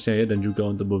sequence-nya ya, dan juga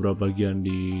untuk beberapa bagian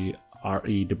di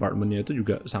RE department-nya itu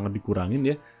juga sangat dikurangin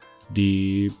ya.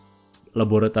 Di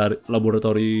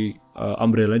laboratori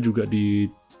Umbrella juga di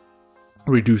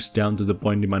reduce down to the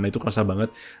point dimana itu kerasa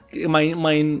banget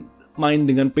main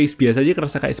dengan pace biasa aja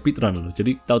kerasa kayak speedrun loh.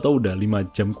 Jadi tahu-tahu udah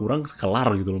 5 jam kurang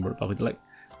kelar gitu loh menurut aku. Like,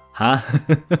 hah?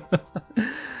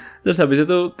 Terus habis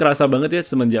itu kerasa banget ya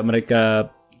semenjak mereka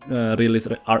rilis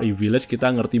RE Village, kita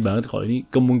ngerti banget kalau ini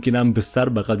kemungkinan besar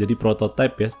bakal jadi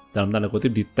prototype ya, dalam tanda kutip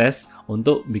dites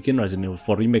untuk bikin Resident Evil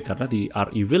 4 Remake. Karena di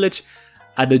RE Village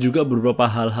ada juga beberapa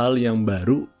hal-hal yang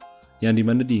baru yang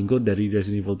dimana diinclude dari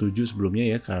Resident Evil 7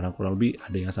 sebelumnya ya, karena kurang lebih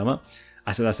ada yang sama.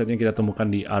 Aset-asetnya kita temukan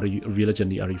di RE Village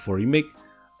dan di RE4 Remake.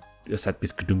 Set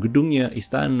piece gedung-gedungnya,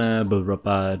 istana,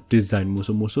 beberapa desain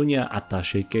musuh-musuhnya,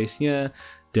 attaché case-nya,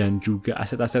 dan juga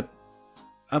aset-aset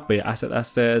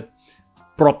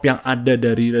prop yang ada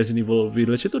dari Resident Evil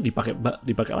Village itu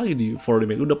dipakai lagi di 4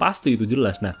 Remake. Udah pasti itu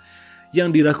jelas. Nah, yang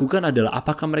diragukan adalah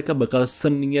apakah mereka bakal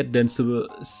seniat dan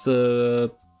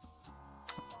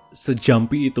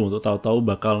sejumpy itu untuk tahu-tahu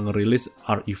bakal ngerilis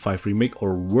RE5 Remake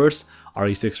or worse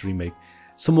RE6 Remake.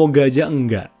 Semoga aja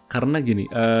enggak, karena gini,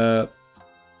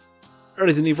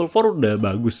 Resident Evil 4 udah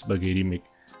bagus sebagai remake.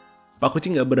 Pak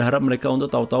Kucing nggak berharap mereka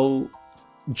untuk tahu-tahu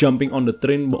jumping on the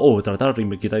train, oh ternyata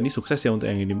remake kita ini sukses ya untuk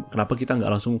yang ini, kenapa kita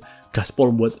nggak langsung gaspol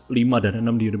buat 5 dan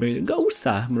 6 di remake. Nggak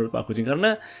usah menurut Pak Kucing,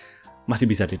 karena masih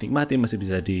bisa dinikmati, masih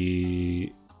bisa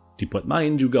dibuat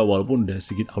main juga, walaupun udah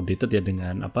sedikit outdated ya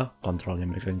dengan kontrolnya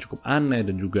mereka yang cukup aneh,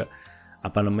 dan juga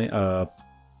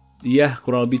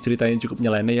kurang lebih ceritanya cukup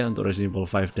nyeleneh ya untuk Resident Evil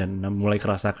 5 dan 6, mulai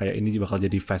kerasa kayak ini bakal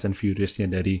jadi Fast and Furious-nya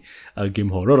dari game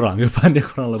horror lah anggapannya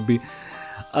kurang lebih.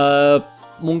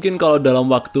 Mungkin kalau dalam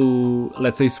waktu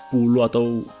let's say 10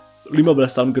 atau 15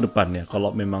 tahun ke depan ya, kalau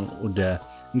memang udah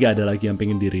nggak ada lagi yang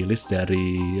pengen dirilis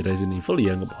dari Resident Evil,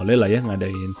 ya nggak boleh lah ya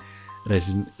ngadain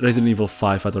Resident Evil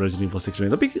 5 atau Resident Evil 6.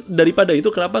 Tapi daripada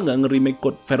itu kenapa nggak nge-remake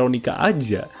Code Veronica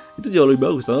aja? Itu jauh lebih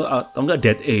bagus. Atau nggak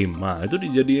Dead Aim. Nah, itu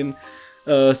dijadiin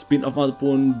spin-off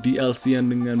ataupun DLC-an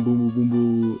dengan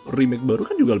bumbu-bumbu remake baru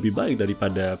kan juga lebih baik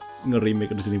daripada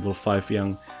nge-remake Resident Evil 5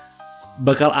 yang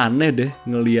bakal aneh deh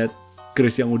ngelihat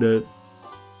Chris yang udah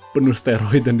penuh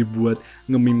steroid dan dibuat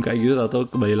nge-meme kayak gitu, atau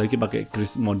kembali lagi pakai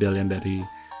Chris model yang dari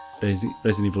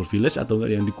Resident Evil Village, atau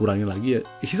enggak yang dikurangin lagi ya.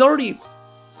 He's already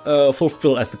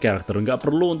fulfill as a character, nggak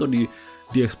perlu untuk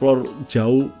di-explore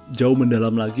jauh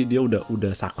mendalam lagi, dia udah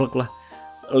saklek lah.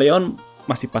 Leon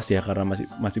masih pas ya, karena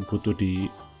masih butuh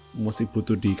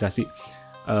dikasih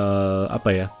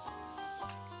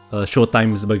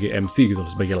showtime sebagai MC gitu,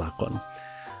 sebagai lakon.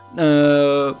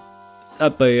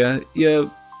 Ya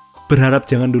berharap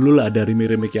jangan dulu lah ada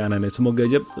remake yang aneh-aneh. Semoga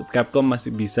aja Capcom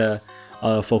masih bisa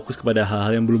fokus kepada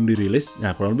hal-hal yang belum dirilis.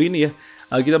 Nah, kurang lebih ini ya.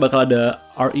 Kita bakal ada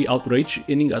RE Outrage.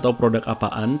 Ini nggak tahu produk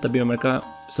apaan, tapi mereka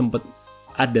sempet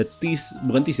ada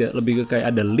bukan tease ya, lebih ke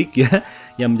kayak ada leak ya,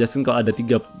 yang menjelaskan kalau ada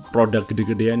 3 produk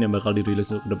gede-gedean yang bakal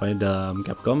dirilis untuk kedepannya dalam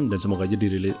Capcom, dan semoga aja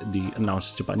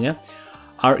di-announce secepatnya.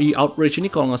 RE Outrage ini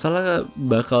kalau nggak salah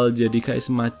bakal jadi kayak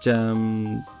semacam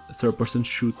third person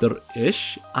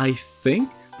shooter-ish, I think.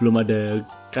 Belum ada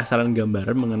kasaran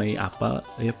gambaran mengenai apa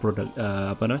ya produk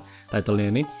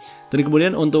title-nya ini. Dan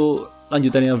kemudian untuk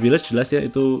lanjutannya Village jelas ya,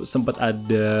 itu sempat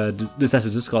ada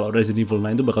desas-desus kalau Resident Evil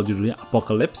 9 itu bakal judulnya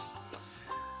Apocalypse.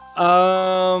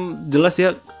 Jelas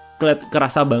ya,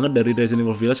 kerasa banget dari Resident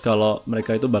Evil Village kalau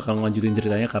mereka itu bakal ngelanjutin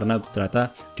ceritanya, karena ternyata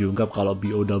diungkap kalau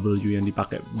BOW yang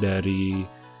dipakai dari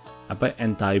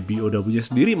anti-BOW-nya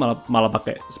sendiri malah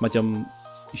pakai semacam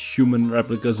human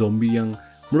replica zombie yang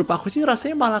menurut aku sih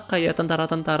rasanya malah kayak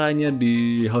tentara-tentaranya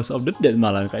di House of the Dead,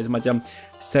 malah kayak semacam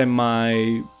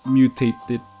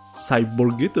semi-mutated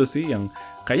cyborg gitu sih, yang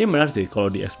kayaknya menarik sih kalau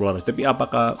di-explore. Tapi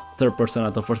apakah third person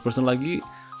atau first person lagi,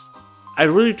 I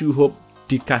really do hope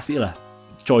dikasih lah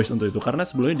choice untuk itu, karena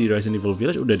sebelumnya di Resident Evil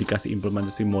Village udah dikasih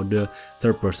implementasi mode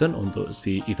third person untuk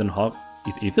si Ethan Hawke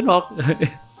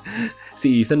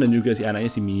si Ethan, dan juga si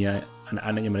anaknya si Mia,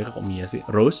 anak-anaknya mereka kok Mia sih,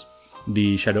 Rose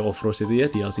di Shadow of Rose itu ya,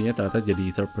 DLC-nya ternyata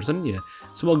jadi third person ya.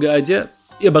 Semoga aja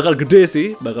ya bakal gede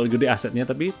asetnya,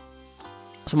 tapi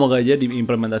semoga aja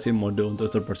diimplementasi mode untuk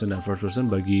third person dan first person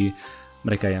bagi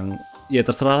mereka yang ya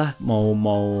terserah lah mau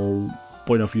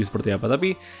point of view seperti apa.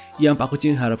 Tapi yang Pak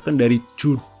Kucing harapkan dari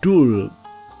judul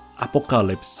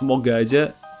Apocalypse, semoga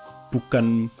aja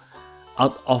bukan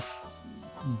out of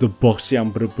the box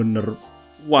yang bener-bener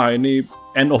wah ini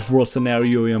end of world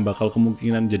scenario yang bakal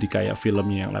kemungkinan jadi kayak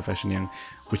filmnya yang live action yang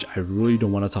which I really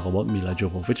don't wanna talk about, Mila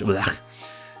Jovovich.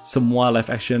 Semua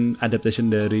live action adaptation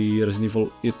dari Resident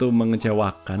Evil itu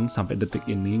mengecewakan sampai detik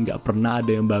ini. Nggak pernah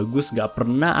ada yang bagus, nggak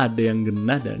pernah ada yang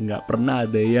genah, dan nggak pernah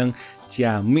ada yang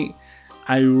ciamik.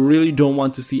 I really don't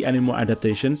want to see any more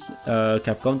adaptations.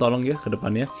 Capcom tolong ya ke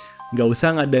depannya nggak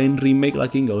usah ngadain remake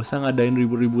lagi, nggak usah ngadain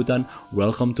ribut-ributan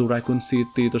Welcome to Raccoon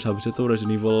City, terus habis itu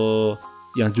Resident Evil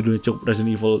yang judulnya cukup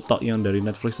Resident Evil tok yang dari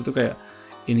Netflix itu kayak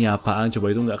ini apaan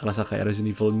coba, itu nggak kerasa kayak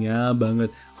Resident Evil-nya banget,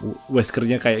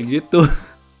 Weskernya kayak gitu.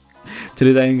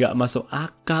 Ceritanya nggak masuk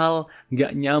akal,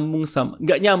 nggak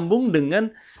nyambung dengan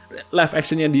live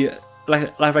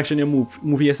actionnya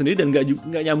movie-nya sendiri, dan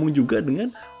nggak nyambung juga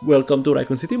dengan Welcome to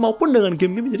Raccoon City maupun dengan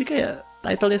game-game. Jadi kayak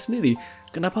title-nya sendiri,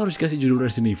 kenapa harus dikasih judul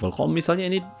Resident Evil? Kalau misalnya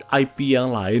ini IP yang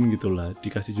lain gitulah,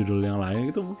 dikasih judul yang lain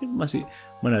gitu mungkin masih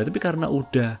menarik. Tapi karena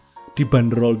udah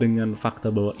dibanderol dengan fakta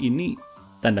bahwa ini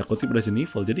tanda kutip Resident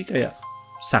Evil, jadi kayak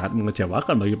sangat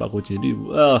mengecewakan bagi Pak Kuci. Jadi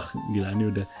gila ini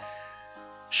udah.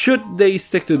 Should they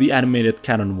stick to the animated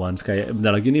canon ones? Kayak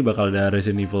bentar lagi nih bakal ada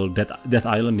Resident Evil Death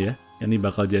Island ya. Ini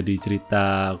bakal jadi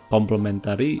cerita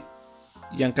komplementari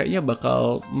yang kayaknya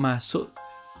bakal masuk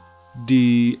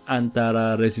di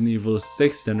antara Resident Evil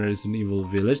 6 dan Resident Evil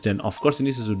Village. Dan of course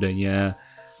ini sesudahnya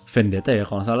Vendetta ya.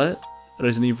 Kalau nggak salah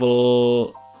Resident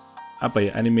Evil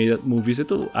animated movies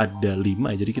itu ada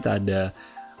 5. Jadi kita ada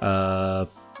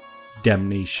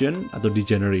Damnation atau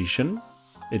Degeneration.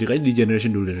 Jadi kayak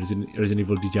Degeneration dulu, Resident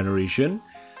Evil Degeneration,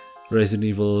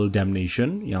 Resident Evil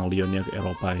Damnation yang Leonnya ke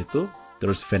Eropa itu,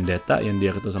 terus Vendetta yang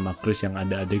dia ketemu sama Chris yang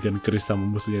ada adegan Chris sama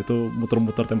musuhnya itu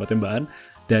muter-muter tembak-tembakan,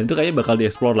 dan itu kayaknya bakal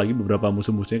dieksplor lagi beberapa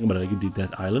musuh-musuhnya kembali lagi di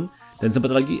Death Island. Dan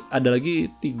sempat ada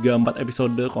lagi 3-4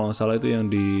 episode kalau nggak salah itu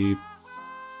yang di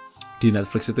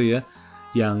Netflix itu ya,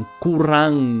 yang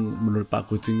kurang menurut Pak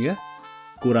Kucing ya,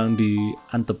 kurang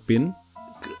diantepin.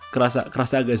 Kerasa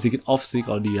agak sedikit off sih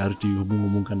kalau dia harus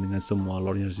dihubung-hubungkan dengan semua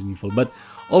lore-nya Resident Evil. But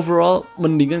overall,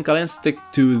 mendingan kalian stick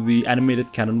to the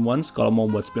animated canon ones. Kalau mau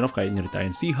buat spin-off kayak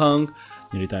nyeritain si Hank,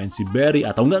 nyeritain si Barry,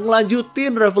 atau nggak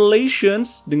ngelanjutin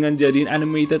Revelations dengan jadiin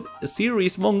animated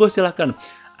series, monggo silahkan.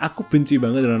 Aku benci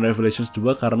banget dengan Revelations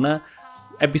 2 karena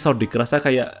episode kerasa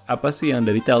kayak apa sih yang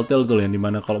dari Telltale tuh, yang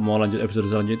dimana kalau mau lanjut episode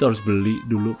selanjutnya itu harus beli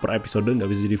dulu per episode,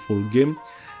 nggak bisa jadi full game.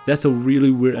 That's a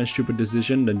really weird and stupid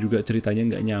decision, dan juga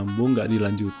ceritanya nggak nyambung, nggak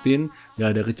dilanjutin, nggak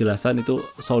ada kejelasan itu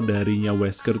saudarinya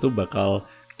Wesker tuh bakal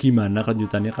gimana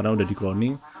kelanjutannya karena udah di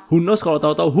cloning. Who knows, kalau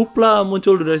tahu-tahu hupla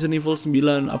muncul dari Resident Evil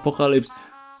 9 Apocalypse,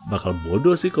 bakal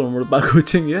bodoh sih kalau menurut Pak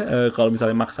Kucing ya, kalau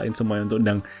misalnya maksain semuanya untuk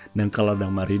dan kalau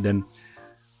mari. Dan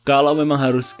kalau memang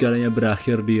harus segalanya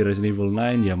berakhir di Resident Evil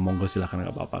 9 ya monggo silahkan,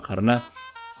 nggak apa-apa, karena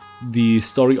the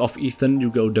story of Ethan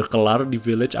juga udah kelar di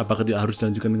Village. Apakah dia harus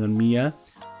dilanjutkan dengan Mia?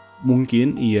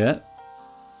 Mungkin iya,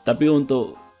 tapi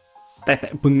untuk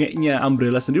tetek bengeknya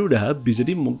Umbrella sendiri udah habis,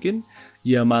 jadi mungkin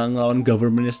ya malah ngelawan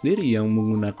governmentnya sendiri yang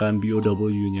menggunakan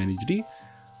BOW-nya nih. Jadi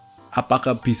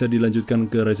apakah bisa dilanjutkan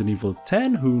ke Resident Evil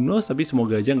 10? Who knows, tapi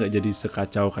semoga aja nggak jadi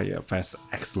sekacau kayak Fast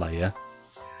X lah ya.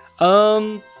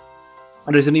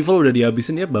 Resident Evil udah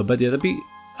dihabisin ya babat ya, tapi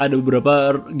ada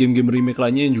beberapa game-game remake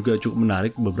lainnya yang juga cukup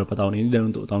menarik beberapa tahun ini dan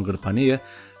untuk tahun kedepannya ya.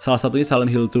 Salah satunya Silent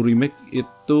Hill 2 Remake.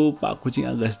 Itu Pak Kucing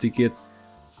agak sedikit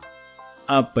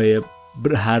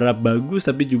berharap bagus,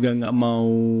 tapi juga nggak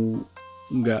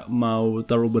mau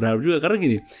terlalu berharap juga, karena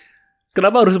gini,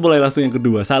 kenapa harus mulai langsung yang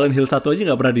kedua? Silent Hill 1 aja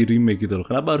nggak pernah di remake gitu loh.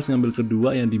 Kenapa harus ngambil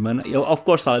kedua yang dimana ya of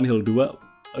course Silent Hill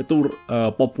 2 itu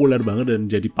populer banget dan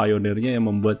jadi pionernya yang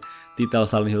membuat titel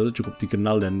Silent Hill itu cukup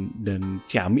dikenal dan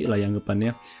ciamik lah yang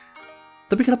anggapannya.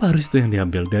 Tapi kenapa harus itu yang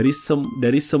diambil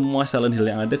dari semua Silent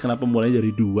Hill yang ada? Kenapa mulai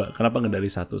dari 2? Kenapa nggak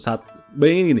dari 1?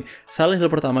 Bayangin gini, Silent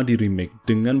Hill pertama di remake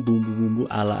dengan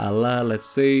bumbu-bumbu ala-ala, let's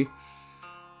say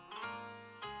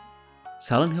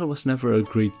Silent Hill was never a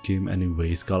great game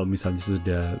anyways. Kalau misalnya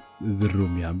sudah The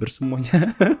Room ya, hampir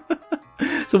semuanya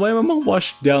semuanya memang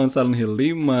washed down. Silent Hill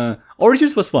 5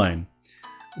 Origins was fine,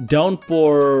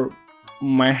 Downpour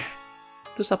meh.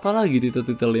 Terus apa lagi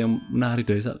titel-titel yang menarik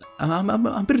dari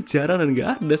hampir jarang dan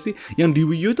gak ada sih. Yang di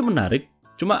Wii U itu menarik,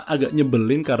 cuma agak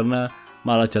nyebelin karena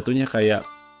malah jatuhnya kayak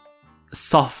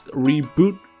soft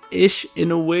reboot-ish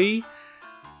in a way.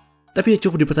 Tapi ya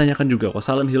cukup dipertanyakan juga kok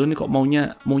Silent Hill ini kok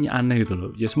maunya aneh gitu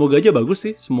loh. Ya semoga aja bagus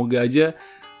sih, semoga aja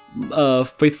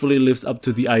faithfully lives up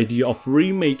to the idea of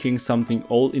remaking something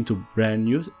old into brand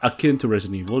new, akin to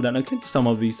Resident Evil dan akin to some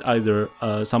of these other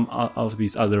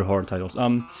horror titles.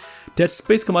 Dead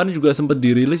Space kemarin juga sempat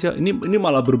dirilis ya. Ini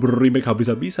malah remake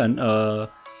habis-habisan.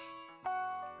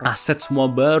 Aset semua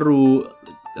baru,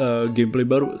 gameplay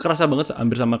baru, kerasa banget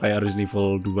hampir sama kayak Resident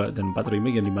Evil 2 dan 4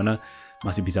 remake yang dimana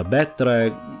masih bisa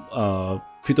backtrack,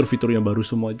 fitur-fitur yang baru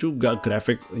semua juga,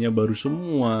 grafiknya baru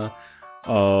semua.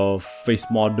 Face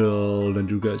model dan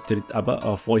juga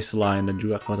voice line dan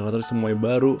juga karakter semuanya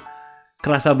baru.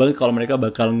 Kerasa banget kalau mereka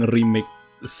bakal nge-remake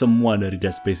semua dari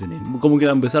Dead Space ini.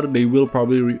 Kemungkinan besar they will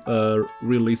probably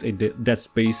release a Dead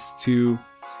Space 2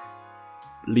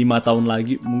 5 tahun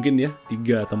lagi mungkin ya,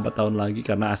 3 atau 4 tahun lagi,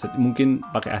 karena mungkin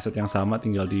pakai aset yang sama,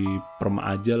 tinggal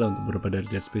diperma aja lah untuk beberapa dari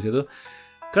Dead Space itu.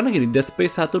 Karena gini, Dead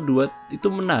Space 1, 2 itu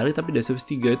menarik, tapi Dead Space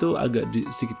 3 itu agak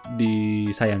sedikit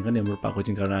disayangkan ya menurut Pak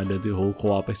Kucing, karena ada the whole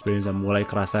co-op experience yang mulai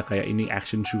kerasa kayak ini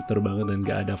action shooter banget dan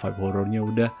gak ada vibe horornya.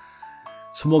 Udah,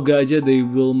 semoga aja they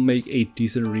will make a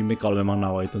decent remake kalau memang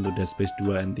nawa itu untuk Dead Space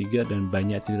 2 dan 3, dan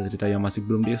banyak cerita-cerita yang masih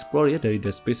belum dieksplor ya dari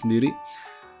Dead Space sendiri.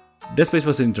 Dead Space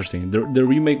was interesting. The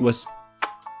remake was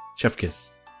chef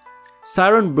kiss.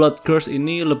 Siren Blood Curse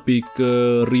ini lebih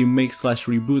ke remake /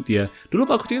 reboot ya. Dulu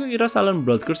Pak Kucing kira Siren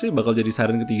Blood Curse ini bakal jadi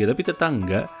Siren ketiga, tapi ternyata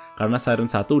enggak, karena Siren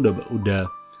 1 udah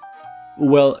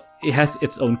well, it has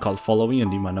its own cult following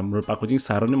yang dimana menurut Pak Kucing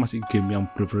Siren ini masih game yang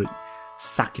bener-bener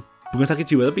sakit, bukan sakit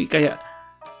jiwa tapi kayak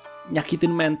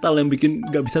nyakitin mental yang bikin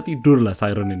gak bisa tidur lah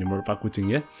Siren ini menurut Pak Kucing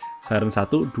ya. Siren 1,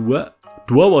 2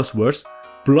 was worse.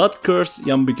 Blood Curse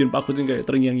yang bikin Pak Kucing kayak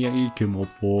terngiang-ngiang, game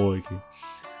opo gitu.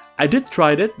 I did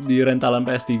try it di rentalan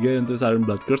PS3 untuk Silent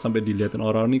Blood Curse, sampai dilihatin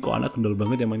orang nih kok anak kendal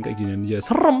banget yang main kayak ginian. Ya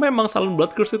serem memang Silent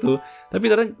Blood Curse itu, tapi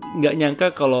ternyata nggak nyangka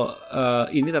kalau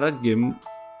ini ternyata game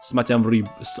semacam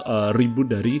reboot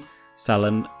dari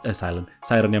Siren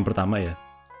yang pertama ya.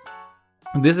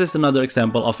 This is another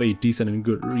example of a decent and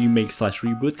good remake /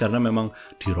 reboot, karena memang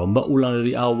dirombak ulang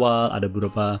dari awal. Ada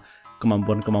beberapa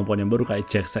kemampuan yang baru, kayak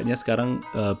jacksetnya sekarang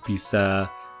bisa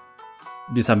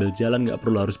sambil jalan, nggak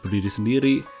perlu harus berdiri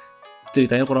sendiri.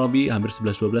 Ceritanya kurang lebih hampir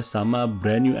 11-12 sama,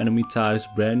 brand new enemy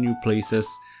types, brand new places,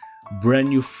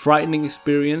 brand new frightening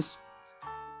experience.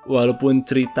 Walaupun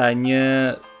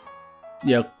ceritanya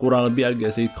ya kurang lebih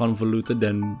agak sedikit convoluted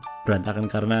dan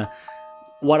berantakan, karena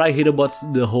what I hate about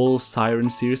the whole Siren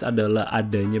series adalah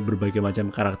adanya berbagai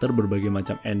macam karakter, berbagai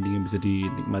macam ending yang bisa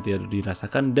dinikmati atau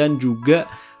dirasakan, dan juga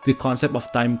the concept of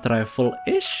time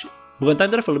travel-ish. Bukan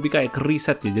time travel, lebih kayak ke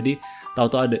reset ya. Jadi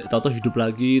tahu-tahu hidup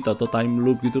lagi, tahu-tahu time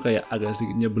loop gitu, kayak agak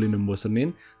sedikit nyebelin dan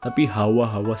bosenin. Tapi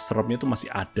hawa-hawa seremnya itu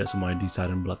masih ada semuanya di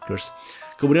Siren Blood Curse.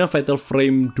 Kemudian Fatal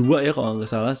Frame 2 ya kalau nggak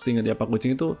salah, seingat ya Pak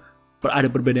Kucing, itu ada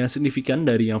perbedaan signifikan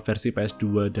dari yang versi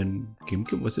PS2 dan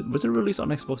GameCube. Was it released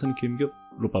on Xbox dan GameCube?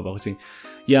 Lupa Pak Kucing.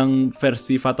 Yang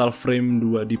versi Fatal Frame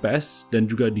 2 di PS dan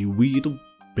juga di Wii itu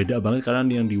beda banget, karena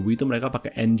yang di Wii itu mereka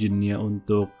pakai engine-nya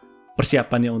untuk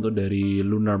persiapannya untuk dari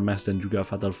Lunar Mass dan juga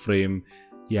Fatal Frame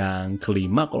yang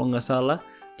kelima kalau nggak salah.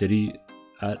 Jadi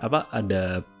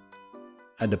ada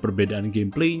perbedaan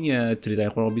gameplaynya,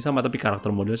 ceritanya kurang lebih sama, tapi karakter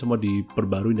modelnya semua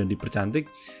diperbarui dan dipercantik.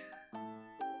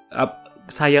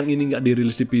 Sayang ini nggak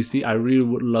dirilis di PC. I really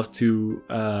would love to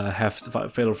have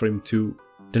Fatal Frame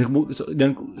 2,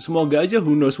 dan semoga aja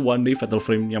who knows one day Fatal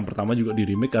Frame yang pertama juga di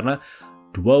remake, karena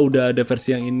 2 udah ada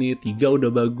versi yang ini, 3 udah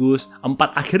bagus, 4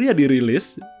 akhirnya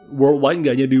dirilis worldwide,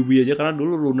 nggak hanya di Wii aja, karena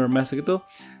dulu Lunar Mass itu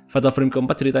Fatal Frame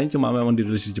keempat ceritanya cuma memang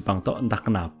dirilis di Jepang toh, entah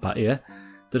kenapa ya.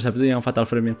 Terus habis itu yang Fatal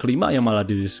Frame yang kelima yang malah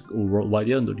dirilis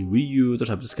worldwide ya untuk di Wii U. Terus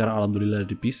habis itu sekarang alhamdulillah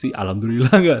di PC. Alhamdulillah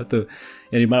nggak tuh.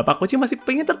 Yang dimana Pak Kucing masih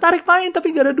pengen tertarik main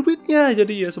tapi nggak ada duitnya.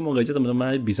 Jadi ya semoga aja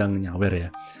teman-teman bisa nyawer ya.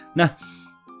 Nah,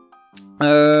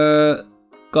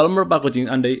 kalau menurut Pak Kucing,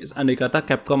 andai kata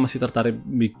Capcom masih tertarik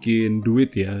bikin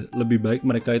duit ya, lebih baik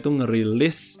mereka itu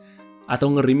ngerilis atau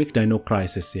nge-remake Dino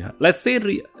Crisis ya. Let's say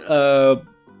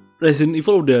Resident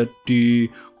Evil udah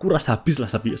dikuras habis lah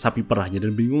sapi perahnya,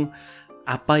 dan bingung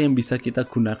apa yang bisa kita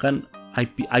gunakan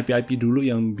IP dulu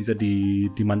yang bisa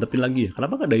dimantepin lagi ya.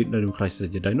 Kenapa gak Dino Crisis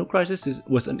aja? Dino Crisis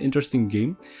was an interesting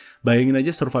game. Bayangin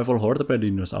aja survival horror tapi ada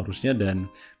dinosaurusnya dan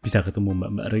bisa ketemu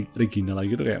Mbak Regina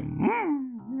lagi tuh kayak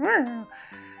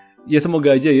ya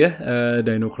semoga aja ya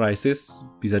Dino Crisis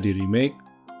bisa di remake.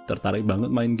 Tertarik banget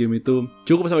main game itu.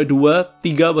 Cukup sampai 2,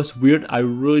 3 was weird. I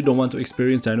really don't want to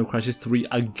experience Dino Crisis 3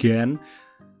 again.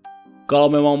 Kalau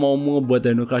memang mau ngebuat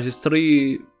Dino Crisis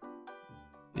 3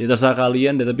 ya terserah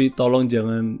kalian deh, tapi tolong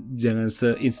jangan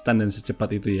seinstan dan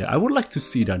secepat itu ya. I would like to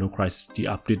see Dino Crisis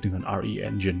di-update dengan RE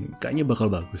Engine. Kayaknya bakal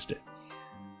bagus deh.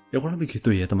 Ya kurang lebih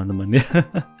gitu ya teman-teman ya.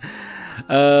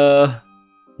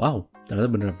 Wow, Ternyata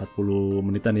bener 40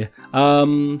 menitan ya.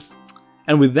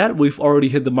 And with that, we've already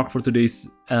hit the mark for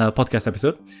today's podcast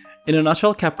episode. In a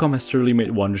nutshell, Capcom has truly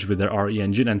made wonders with their RE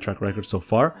engine and track record so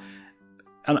far,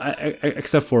 and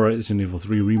except for Resident Evil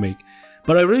 3 Remake.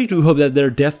 But I really do hope that their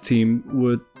dev team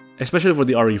would, especially for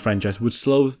the RE franchise, would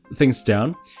slow things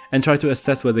down and try to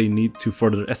assess what they need to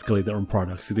further escalate their own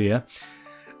products gitu ya.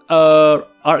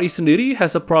 RE sendiri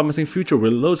has a promising future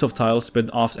with loads of titles,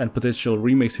 spin-offs, and potential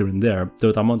remakes here and there,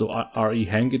 terutama untuk RE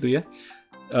Hank gitu ya.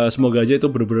 Semoga aja itu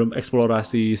bener-bener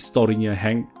eksplorasi story-nya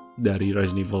Hank dari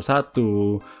Resident Evil 1,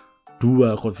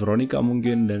 2, Code Veronica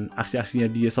mungkin, dan aksi-aksinya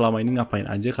dia selama ini ngapain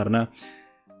aja, karena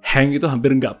Hank itu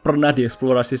hampir nggak pernah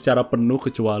dieksplorasi secara penuh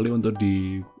kecuali untuk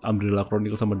di Umbrella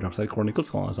Chronicles sama Dark Side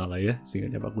Chronicles kalau nggak salah ya,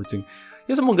 singkatnya Pak Kucing.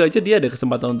 Ya semoga aja dia ada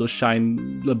kesempatan untuk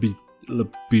shine lebih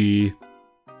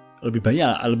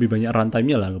banyak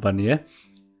runtime-nya lah anggapannya ya.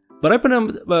 But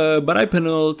I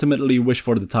penultimately wish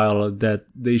for the title that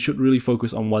they should really focus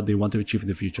on what they want to achieve in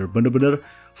the future. Bener-bener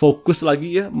fokus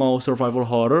lagi ya, mau survival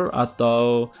horror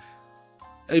atau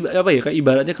kayak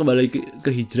ibaratnya kembali ke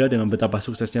Hijrah dengan betapa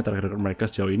suksesnya track record mereka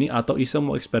sejauh ini, atau Isa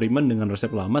mau eksperimen dengan resep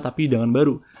lama tapi dengan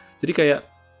baru. Jadi kayak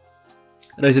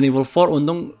Resident Evil 4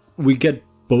 untung we get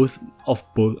best of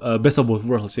both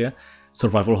worlds ya.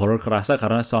 Survival horror kerasa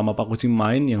karena selama Pak Kucing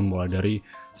main, yang mulai dari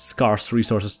scarce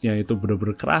resources-nya itu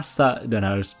bener-bener kerasa dan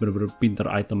harus bener-bener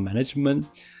pinter item management.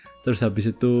 Terus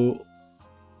habis itu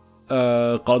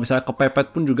kalau misalnya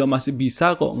kepepet pun juga masih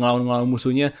bisa kok ngelawan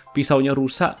musuhnya. Pisaunya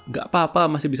rusak, gak apa-apa,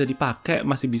 masih bisa dipakai,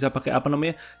 masih bisa pakai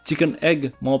chicken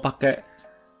egg, mau pakai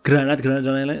granat dan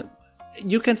lain-lain.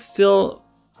 You can still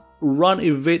run,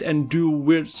 evade, and do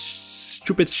weird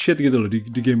stupid shit gitu loh di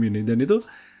game ini. Dan itu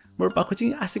menurut Pak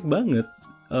Kucing asik banget.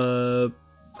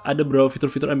 Ada beberapa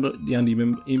fitur-fitur yang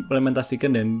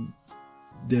diimplementasikan dan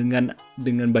dengan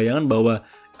bayangan bahwa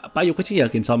Pak Kucing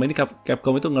yakin selama ini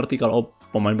Capcom itu ngerti kalau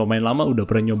pemain-pemain lama udah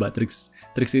pernah nyoba triks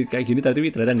kayak gini, tapi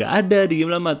ternyata nggak ada di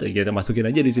game lama. Tuh kita masukin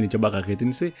aja di sini, coba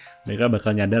kagetin sih mereka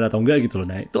bakal nyadar atau enggak gitu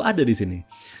loh. Nah itu ada di sini.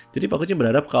 Jadi Pak Kucing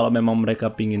berharap kalau memang mereka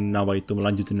pingin nawa itu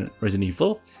melanjutin Resident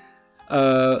Evil,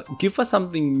 give us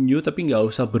something new, tapi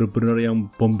nggak usah bener-bener yang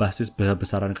bombastis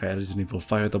besar-besaran kayak Resident Evil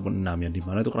 5 ataupun 6 yang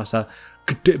dimana itu kerasa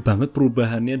gede banget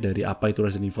perubahannya dari apa itu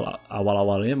Resident Evil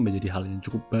awal-awalnya menjadi hal yang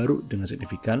cukup baru dengan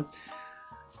signifikan.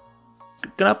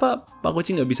 Kenapa Pak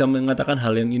Kucing nggak bisa mengatakan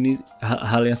hal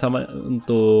yang sama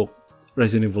untuk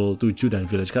Resident Evil 7 dan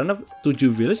Village? Karena 7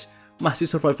 Village masih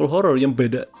survival horror, yang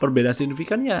perbedaan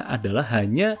signifikannya adalah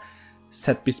hanya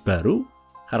set piece baru,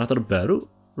 karakter baru,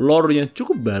 lore yang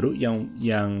cukup baru yang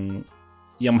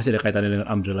masih ada kaitannya dengan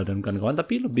Umbrella dan kawan-kawan,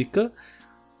 tapi lebih ke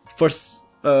first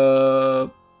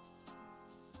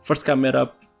camera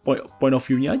point of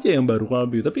view-nya aja yang baru kalau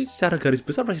lebih. Tapi secara garis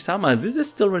besar masih sama. This is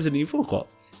still Resident Evil kok.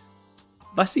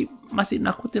 Masih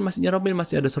nakutin, masih nyeremin,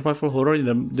 masih ada survival horror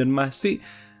dan masih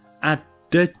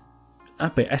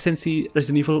ada esensi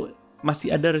Resident Evil,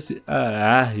 masih ada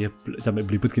sampai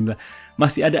belibet gini lah.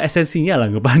 Masih ada esensinya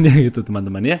lah ngepannya gitu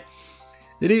teman-teman ya.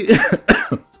 Jadi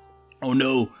oh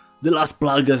no, the last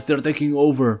plagas, they're taking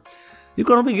over. Ya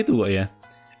kurang lebih gitu kok ya.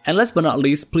 And last but not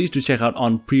least, please do check out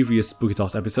on previous Spooky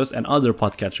Talks episodes and other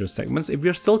podcast show segments if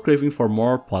you're still craving for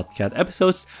more podcast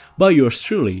episodes by yours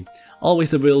truly.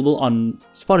 Always available on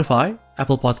Spotify,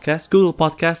 Apple Podcasts, Google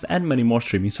Podcasts, and many more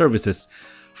streaming services.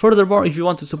 Furthermore, if you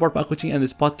want to support Pak Kucing and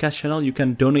this podcast channel, you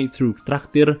can donate through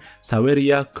Traktir,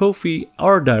 Saweria, Ko-fi,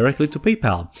 or directly to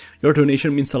PayPal. Your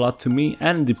donation means a lot to me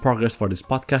and the progress for this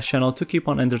podcast channel to keep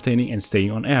on entertaining and staying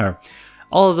on air.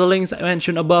 All of the links I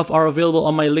mentioned above are available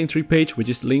on my Linktree page, which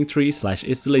is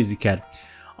linktree/islazycat.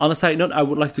 On a side note, I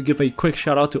would like to give a quick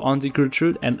shout out to Auntie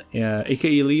Gertrude and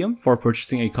aka Liam for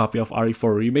purchasing a copy of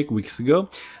RE4 Remake weeks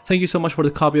ago. Thank you so much for the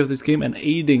copy of this game and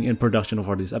aiding in production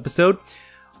for this episode.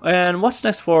 And what's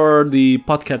next for the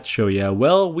podcast show? Yeah,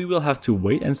 well, we will have to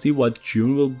wait and see what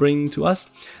June will bring to us.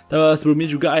 Sebelumnya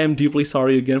juga, I am deeply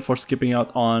sorry again for skipping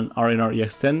out on RNR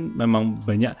EX10. Memang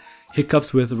banyak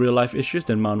hiccups with real life issues,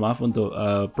 dan mohon maaf untuk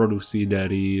produksi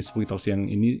dari Spooky Talks yang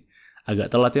ini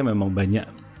agak telat ya, memang banyak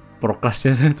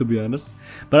procrastination to be honest.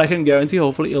 But I can guarantee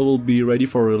hopefully it will be ready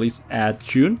for release at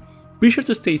June. Be sure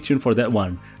to stay tuned for that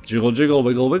one. Jiggle, jiggle,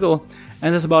 wiggle, wiggle.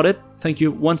 And that's about it. Thank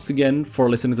you once again for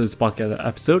listening to this podcast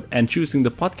episode and choosing the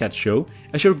podcast show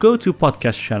as your go-to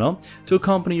podcast channel to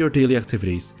accompany your daily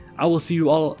activities. I will see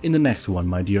you all in the next one,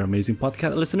 my dear amazing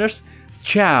podcast listeners.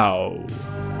 Ciao!